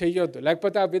చెయ్యొద్దు,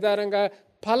 లేకపోతే ఆ విధానంగా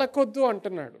పలకొద్దు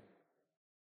అంటున్నాడు.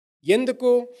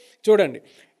 ఎందుకు? చూడండి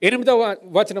 8వ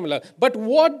వచనంలో, but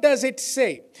what does it say?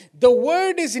 The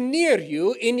word is near you,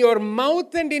 in your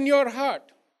mouth and in your heart.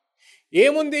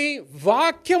 ఏముంది?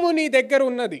 వాక్యము నీ దగ్గర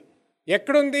ఉన్నది.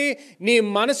 ఎక్కడుంది? నీ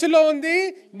మనసులో ఉంది,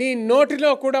 నీ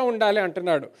నోటిలో కూడా ఉండాలి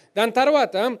అంటున్నాడు. దాని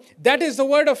తర్వాత, that is the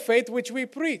word of faith which we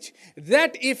preach,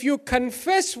 that if you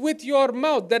confess with your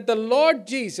mouth that the Lord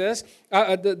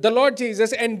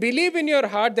Jesus and believe in your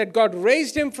heart that God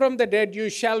raised him from the dead, you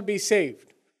shall be saved.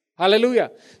 Hallelujah.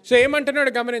 So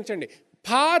ఏమంటున్నాడు గమనించండి.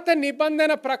 పాత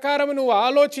నిబంధన ప్రకారం నువ్వు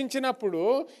ఆలోచించినప్పుడు,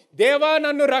 దేవా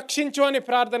నన్ను రక్షించు అని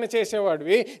ప్రార్థన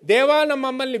చేసేవాడివి, దేవా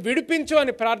మమ్మల్ని విడిపించు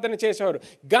అని ప్రార్థన చేసేవారు.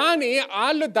 కానీ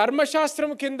వాళ్ళు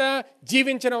ధర్మశాస్త్రం కింద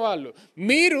జీవించిన వాళ్ళు.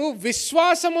 మీరు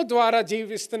విశ్వాసము ద్వారా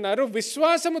జీవిస్తున్నారు,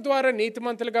 విశ్వాసము ద్వారా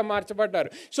నీతిమంతులుగా మార్చబడ్డారు.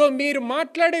 సో మీరు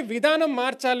మాట్లాడే విధానం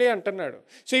మార్చాలి అంటున్నాడు.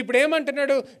 సో ఇప్పుడు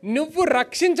ఏమంటున్నాడు? నువ్వు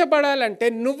రక్షించబడాలంటే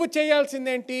నువ్వు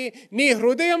చేయాల్సిందేంటి? నీ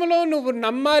హృదయంలో నువ్వు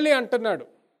నమ్మాలి అంటున్నాడు.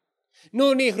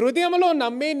 నువ్వు నీ హృదయంలో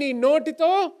నమ్మి నీ నోటితో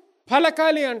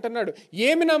పలకాలి అంటున్నాడు.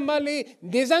 ఏమి నమ్మాలి?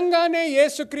 నిజంగానే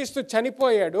యేసుక్రీస్తు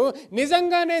చనిపోయాడు,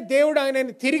 నిజంగానే దేవుడు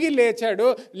ఆయనని తిరిగి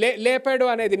లేపాడు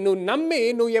అనేది నువ్వు నమ్మి,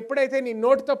 నువ్వు ఎప్పుడైతే నీ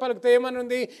నోటితో పలుకుతావు,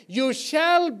 ఏమనుంది? You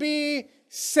shall be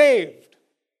saved.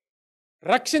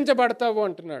 రక్షించబడతావు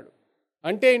అంటున్నాడు.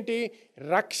 అంటే ఏంటి?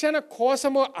 రక్షణ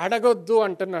కోసము అడగొద్దు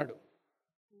అంటున్నాడు.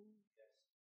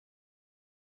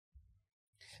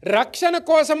 రక్షణ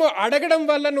కోసము అడగడం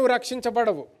వల్ల నువ్వు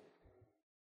రక్షించబడవు.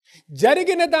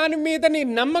 జరిగిన దాని మీద నీ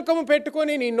నమ్మకం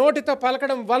పెట్టుకొని నీ నోటితో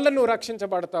పలకడం వల్ల నువ్వు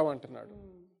రక్షించబడతావు అంటున్నాడు.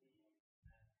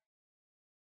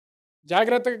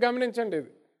 జాగ్రత్తగా గమనించండి.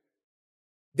 ఇది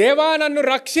దేవా నన్ను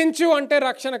రక్షించు అంటే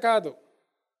రక్షణ కాదు.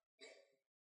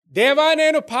 దేవా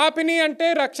నేను పాపిని అంటే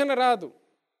రక్షణ రాదు.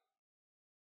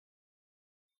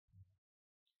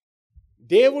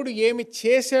 దేవుడు ఏమి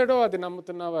చేశాడో అది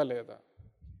నమ్ముతున్నావా లేదా?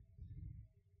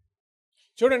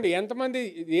 చూడండి, ఎంతమంది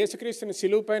యేసుక్రీస్తుని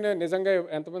సిలువ పైన నిజంగా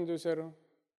ఎంతమంది చూశారు?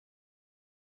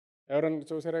 ఎవరన్నా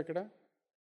చూసారా ఇక్కడ?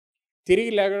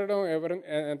 తిరిగి లేగడం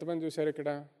ఎంతమంది చూశారు ఇక్కడ?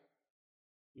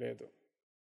 లేదు.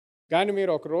 కానీ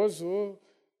మీరు ఒకరోజు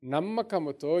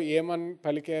నమ్మకముతో ఏమని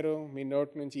పలికారు? మీ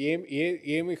నోటి నుంచి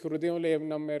ఏమి హృదయంలో ఏమి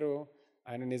నమ్మారు?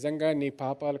 ఆయన నిజంగా నీ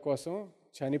పాపాల కోసం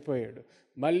చనిపోయాడు,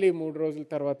 మళ్ళీ 3 రోజుల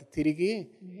తర్వాత తిరిగి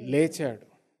లేచాడు.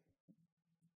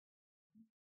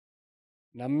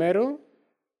 నమ్మారు,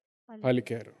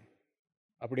 పలికారు.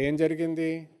 అప్పుడు ఏం జరిగింది?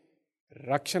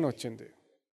 రక్షణ వచ్చింది.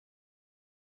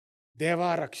 దేవా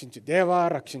రక్షించు, దేవా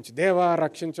రక్షించు, దేవా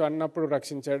రక్షించు అన్నప్పుడు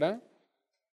రక్షించాడా?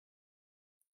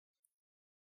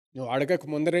 నువ్వు అడగక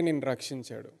ముందరే నిన్ను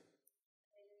రక్షించాడు,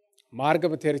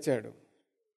 మార్గము తెరిచాడు,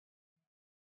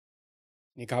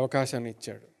 నీకు అవకాశాన్ని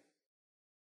ఇచ్చాడు.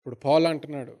 ఇప్పుడు పౌలు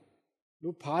అంటున్నాడు,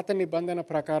 నువ్వు పాత నిబంధన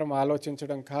ప్రకారం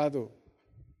ఆలోచించడం కాదు,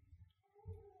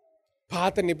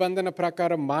 పాత నిబంధన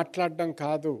ప్రకారం మాట్లాడడం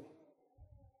కాదు.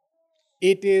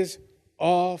 It is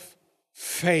of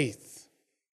faith.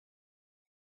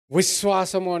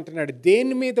 విశ్వాసము అంటున్నాడు.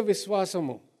 దేని మీద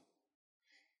విశ్వాసము?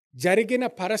 జరిగిన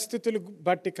పరిస్థితులు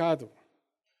బట్టి కాదు,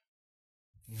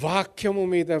 వాక్యము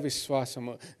మీద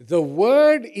విశ్వాసము. The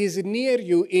word is near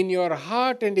you in your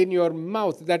heart and in your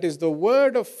mouth. That is the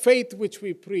word of faith which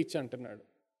we preach అంటున్నాడు.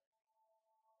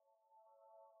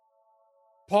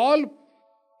 పాల్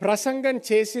ప్రసంగం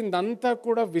చేసిందంతా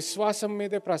కూడా విశ్వాసం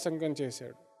మీదే ప్రసంగం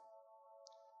చేశాడు.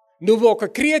 నువ్వు ఒక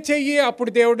క్రియ చెయ్యి, అప్పుడు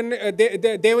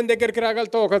దేవుని దగ్గరికి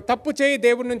రాగలుగుతావు, ఒక తప్పు చేయి,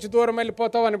 దేవుడి నుంచి దూరం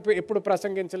వెళ్ళిపోతావు అని ఎప్పుడు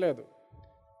ప్రసంగించలేదు.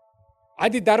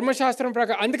 అది ధర్మశాస్త్రం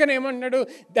ప్రకారం. అందుకని ఏమంటున్నాడు?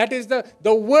 That is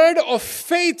the word of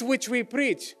faith which we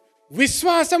preach.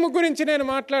 విశ్వాసము గురించి నేను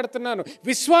మాట్లాడుతున్నాను,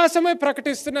 విశ్వాసమే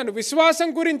ప్రకటిస్తున్నాను, విశ్వాసం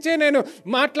గురించే నేను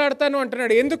మాట్లాడతాను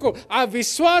అంటున్నాడు. ఎందుకు? ఆ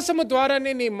విశ్వాసము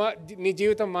ద్వారానే నీ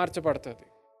జీవితం మార్చబడుతుంది.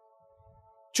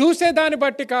 చూసేదాన్ని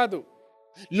బట్టి కాదు,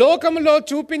 లోకంలో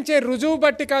చూపించే రుజువు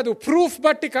బట్టి కాదు, ప్రూఫ్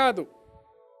బట్టి కాదు.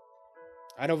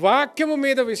 ఆయన వాక్యము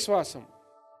మీద విశ్వాసం.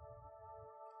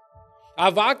 ఆ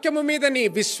వాక్యము మీద నీ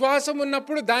విశ్వాసం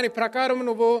ఉన్నప్పుడు దాని ప్రకారం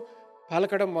నువ్వు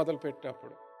పలకడం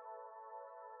మొదలుపెట్టినప్పుడు,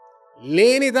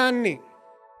 లేని దాన్ని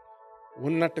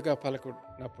ఉన్నట్టుగా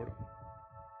పలకనప్పుడు,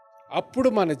 అప్పుడు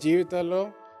మన జీవితాల్లో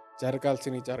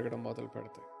జరగాల్సినవి జరగడం మొదలు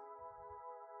పెడతాయి.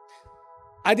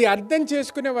 అది అర్థం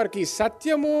చేసుకునే వారికి, ఈ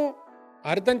సత్యము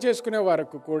అర్థం చేసుకునే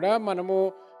వరకు కూడా మనము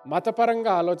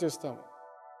మతపరంగా ఆలోచిస్తాము.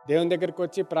 దేవుని దగ్గరికి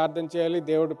వచ్చి ప్రార్థన చేయాలి,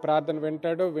 దేవుడు ప్రార్థన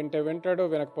వింటాడు, వింటాడు,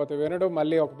 వినకపోతే వినడు,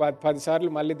 మళ్ళీ ఒక 10 సార్లు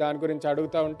మళ్ళీ దాని గురించి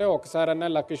అడుగుతూ ఉంటే ఒకసారన్నా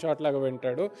లక్కీ షాట్ లాగా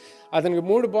వింటాడు. అతనికి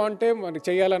మూడ్ బాగుంటే మరి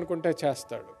చేయాలనుకుంటే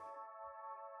చేస్తాడు.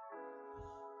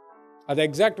 అది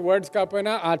ఎగ్జాక్ట్ వర్డ్స్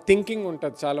కాకపోయినా ఆ థింకింగ్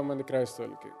ఉంటుంది చాలామంది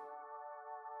క్రైస్తవులకి.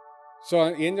 సో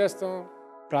ఏం చేస్తాం?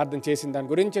 ప్రార్థన చేసిన దాని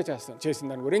గురించే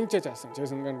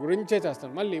చేస్తాం,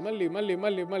 మళ్ళీ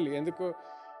ఎందుకు?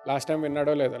 లాస్ట్ టైం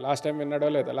విన్నాడో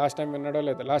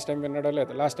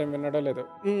లేదో,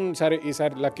 సరే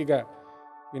ఈసారి లక్కీగా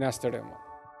వినేస్తాడేమో.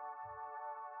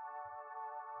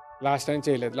 లాస్ట్ టైం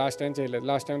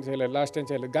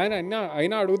చేయలేదు కానీ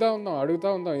అయినా అడుగుతూ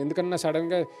ఉందాం ఎందుకన్నా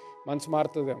సడన్గా మనసు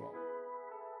మారుతుందేమో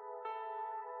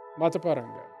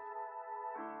మతపరంగా.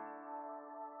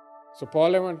 సో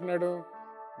పౌలు ఏమంటున్నాడు?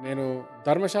 నేను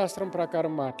ధర్మశాస్త్రం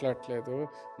ప్రకారం మాట్లాడట్లేదు,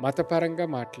 మతపరంగా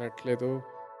మాట్లాడట్లేదు,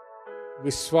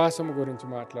 విశ్వాసం గురించి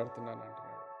మాట్లాడుతున్నాను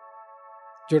అంటున్నాడు.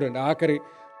 చూడండి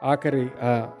ఆఖరి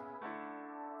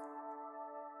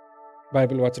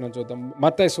బైబిల్ వచనం చూద్దాం.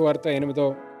 మత్తయి సువార్త 8వ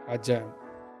అధ్యాయం.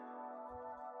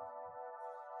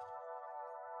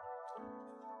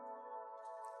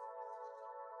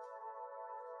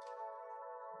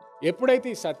 ఎప్పుడైతే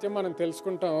ఈ సత్యం మనం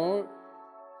తెలుసుకుంటాం,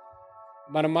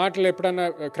 మన మాటలు ఎప్పుడన్నా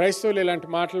క్రైస్తవులు ఇలాంటి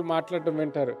మాటలు మాట్లాడడం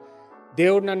వింటారు.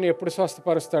 దేవుడు నన్ను ఎప్పుడు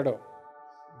స్వస్థపరుస్తాడో,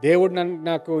 దేవుడు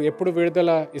నాకు ఎప్పుడు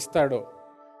విడుదల ఇస్తాడో,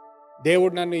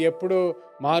 దేవుడు నన్ను ఎప్పుడు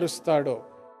మారుస్తాడో,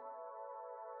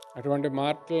 అటువంటి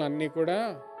మాటలు అన్నీ కూడా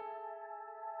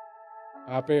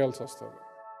ఆపేయాల్సి వస్తుంది.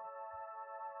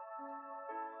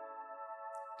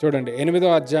 చూడండి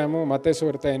 8వ అధ్యాయము, మత్తయి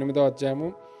సువార్త 8వ అధ్యాయము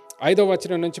 5వ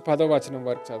వచనం నుంచి 10వ వచనం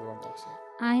వరకు చదవండి.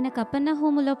 ఆయన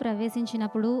కపెర్నహూములో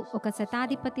ప్రవేశించినప్పుడు ఒక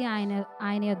శతాధిపతి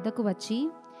ఆయన యొద్దకు వచ్చి,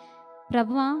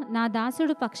 ప్రభువా, నా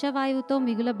దాసుడు పక్షవాయువుతో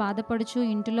మిగుల బాధపడుచు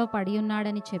ఇంటిలో పడి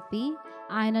ఉన్నాడని చెప్పి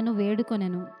ఆయనను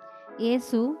వేడుకొనెను.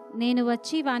 యేసు, నేను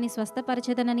వచ్చి వాని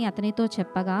స్వస్థపరచెదనని అతనితో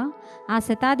చెప్పగా, ఆ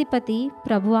శతాధిపతి,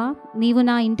 ప్రభువా, నీవు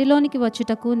నా ఇంటిలోనికి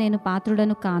వచ్చుటకు నేను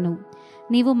పాత్రుడను కాను.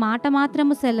 నీవు మాట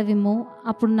మాత్రము సెలవిమ్ము,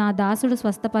 అప్పుడు నా దాసుడు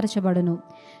స్వస్థపరచబడును.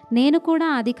 నేను కూడా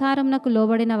అధికారమునకు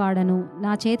లోబడిన వాడను,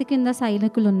 నా చేతి కింద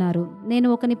సైనికులున్నారు. నేను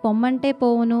ఒకని పొమ్మంటే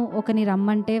పోవును, ఒకని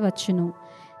రమ్మంటే వచ్చును.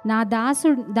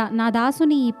 నా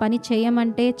దాసుని ఈ పని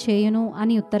చేయమంటే చేయును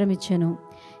అని ఉత్తరమిచ్చెను.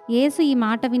 యేసు ఈ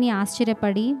మాట విని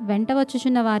ఆశ్చర్యపడి వెంట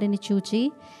వచ్చుచున్న వారిని చూచి,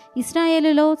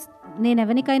 ఇశ్రాయేలులో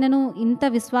నేనెవనికైనాను ఇంత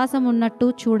విశ్వాసం ఉన్నట్టు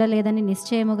చూడలేదని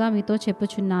నిశ్చయముగా మీతో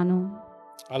చెప్పుచున్నాను.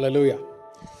 హల్లెలూయా.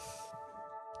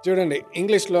 చూడండి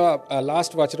ఇంగ్లీష్లో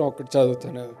లాస్ట్ వచనం ఒకటి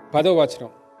చదువుతాను, 10వ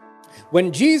వచనం. When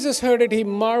Jesus heard it, he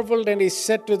marveled and he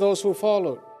said to those who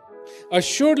followed,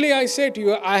 Assuredly I say to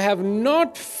you, I have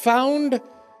not found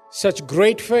such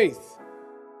great faith,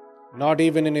 not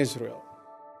even in Israel.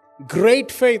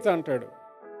 Great faith అంటాడు,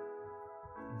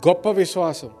 గొప్ప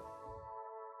విశ్వాసం.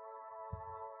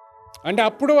 అంటే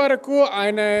అప్పుడు వరకు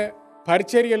ఆయన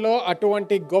పరిచర్యలో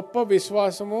అటువంటి గొప్ప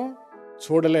విశ్వాసము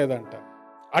చూడలేదంట,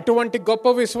 అటువంటి గొప్ప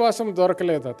విశ్వాసం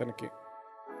దొరకలేదు అతనికి.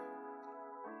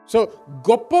 సో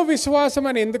గొప్ప విశ్వాసం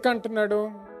అని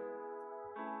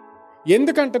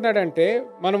ఎందుకంటున్నాడంటే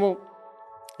మనము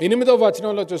 8వ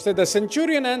వచనంలో చూస్తే, the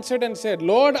Centurion answered and said,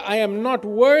 lord, I am not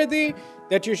worthy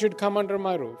that you should come under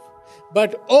my roof,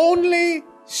 but only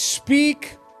speak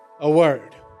a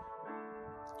word.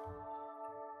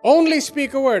 Only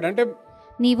speak a word అంటే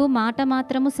నీవు మాట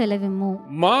మాత్రము సెలవిమ్ము,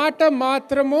 మాట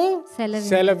మాత్రము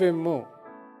సెలవిమ్ము.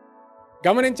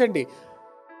 గమనించండి,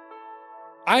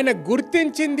 ఆయన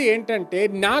గుర్తించింది ఏంటంటే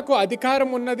నాకు అధికారం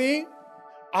ఉన్నది,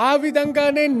 ఆ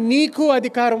విధంగానే నీకు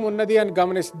అధికారం ఉన్నది అని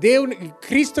దేవుని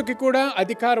క్రీస్తుకి కూడా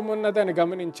అధికారం ఉన్నది అని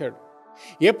గమనించాడు.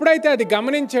 ఎప్పుడైతే అది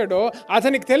గమనించాడో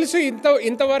అతనికి తెలుసు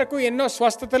ఇంతవరకు ఎన్నో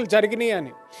స్వస్థతలు జరిగినాయి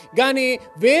అని, కానీ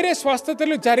వేరే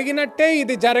స్వస్థతలు జరిగినట్టే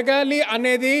ఇది జరగాలి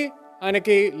అనేది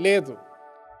ఆయనకి లేదు.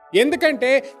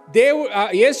 ఎందుకంటే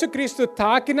యేసుక్రీస్తు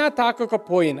తాకినా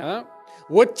తాకకపోయినా,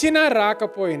 వచ్చినా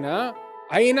రాకపోయినా,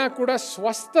 అయినా కూడా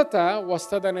స్వస్థత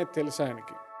వస్తుందనేది తెలుసు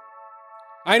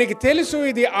ఆయనకి తెలుసు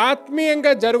ఇది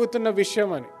ఆత్మీయంగా జరుగుతున్న విషయం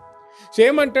అని.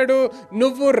 ఏమంటాడు,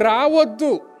 నువ్వు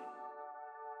రావద్దు.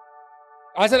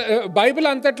 అసలు బైబిల్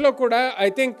అంతట్లో కూడా ఐ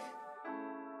థింక్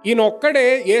ఈయన ఒక్కడే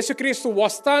యేసుక్రీస్తు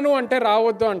వస్తాను అంటే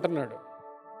రావద్దు అంటున్నాడు.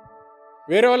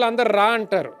 వేరే వాళ్ళందరూ రా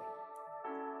అంటారు,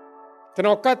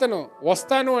 అతను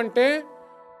వస్తాను అంటే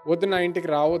వద్దు, నా ఇంటికి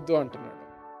రావద్దు అంటున్నాడు.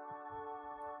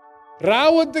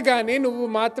 రావద్దు కానీ నువ్వు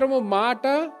మాత్రము మాట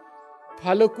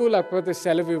పలుకు, లేకపోతే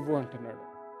సెలవివ్వు అంటున్నాడు.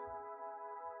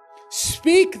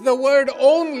 Speak the word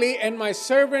only and my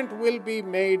servant will be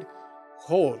made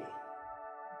whole.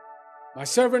 My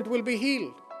servant will be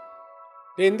healed.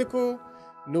 ఎందుకు?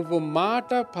 నువ్వు మాట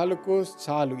పలుకు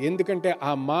చాలు, ఎందుకంటే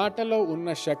ఆ మాటలో ఉన్న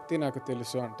శక్తి నాకు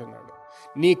తెలుసు అంటున్నాడు.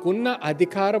 నీకున్న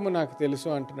అధికారము నాకు తెలుసు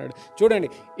అంటున్నాడు. చూడండి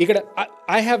ఇక్కడ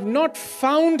I have not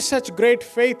found such great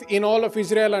faith in all of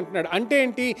Israel అంటున్నాడు. అంటే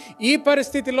ఏంటి? ఈ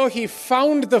పరిస్థితిలో హీ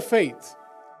ఫౌండ్ ద ఫెయిత్.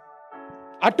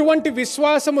 అటువంటి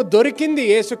విశ్వాసము దొరికింది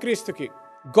యేసుక్రీస్తుకి,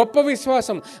 గొప్ప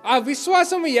విశ్వాసం. ఆ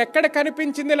విశ్వాసం ఎక్కడ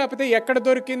కనిపించింది, లేకపోతే ఎక్కడ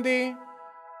దొరికింది?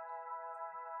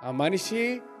 ఆ మనిషి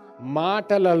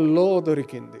మాటలలో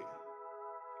దొరికింది.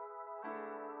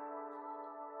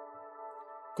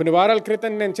 కొన్ని వారాల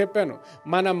క్రితం నేను చెప్పాను,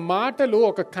 మన మాటలు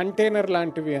ఒక కంటైనర్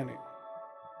లాంటివి అని.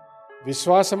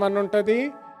 విశ్వాసం అన్న ఉంటుంది,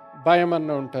 భయం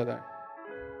అన్న ఉంటుంది,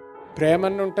 ప్రేమ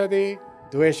అన్న ఉంటుంది,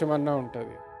 ద్వేషం అన్న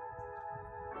ఉంటుంది.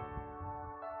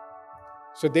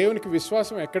 సో దేవునికి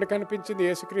విశ్వాసం ఎక్కడ కనిపించింది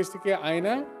యేసుక్రీస్తుకి? ఆయన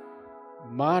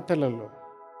మాటలలో.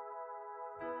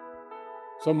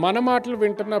 సో మన మాటలు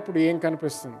వింటున్నప్పుడు ఏం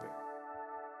కనిపిస్తుంది?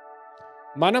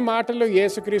 మన మాటలు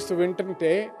యేసుక్రీస్తు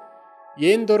వింటుంటే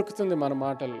ఏం దొరుకుతుంది మన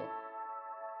మాటల్లో?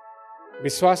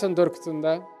 విశ్వాసం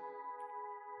దొరుకుతుందా?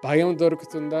 భయం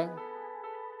దొరుకుతుందా?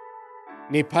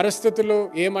 నీ పరిస్థితులు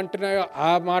ఏమంటున్నాయో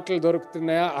ఆ మాటలు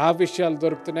దొరుకుతున్నాయా? ఆ విషయాలు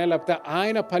దొరుకుతున్నాయా? లేకపోతే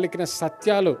ఆయన పలికిన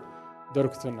సత్యాలు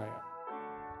దొరుకుతున్నాయా?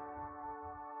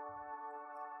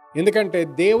 ఎందుకంటే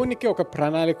దేవునికి ఒక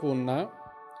ప్రణాళిక ఉన్నా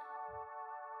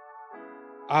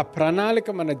ఆ ప్రణాళిక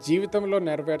మన జీవితంలో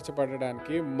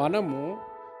నెరవేర్చబడడానికి మనము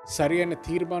సరి అయిన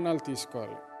తీర్మానాలు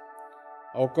తీసుకోవాలి.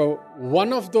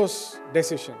 వన్ ఆఫ్ దోస్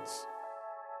డెసిషన్స్,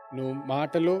 నువ్వు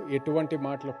మాటలు ఎటువంటి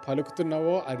మాటలు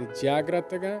పలుకుతున్నావో అది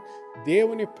జాగ్రత్తగా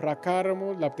దేవుని ప్రకారము,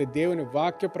 లేకపోతే దేవుని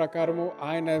వాక్య ప్రకారము,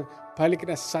 ఆయన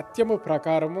పలికిన సత్యము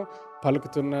ప్రకారము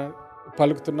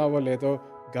పలుకుతున్నావో లేదో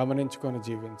గమనించుకొని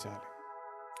జీవించాలి.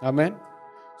 ఆమేన్.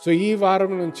 సో ఈ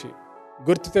వారం నుంచి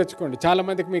గుర్తు తెచ్చుకోండి.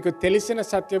 చాలామందికి మీకు తెలిసిన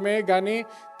సత్యమే కానీ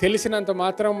తెలిసినంత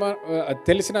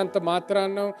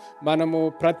మాత్రాన మనము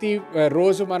ప్రతి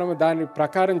రోజు మనము దాని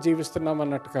ప్రకారం జీవిస్తున్నాం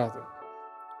అన్నట్టు కాదు.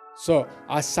 సో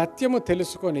ఆ సత్యము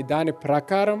తెలుసుకొని దాని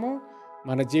ప్రకారము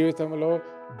మన జీవితంలో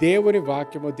దేవుని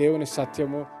వాక్యము, దేవుని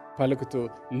సత్యము పలుకుతూ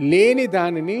లేని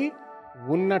దానిని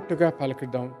ఉన్నట్టుగా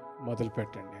పలకడం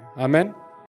మొదలుపెట్టండి. ఆమేన్.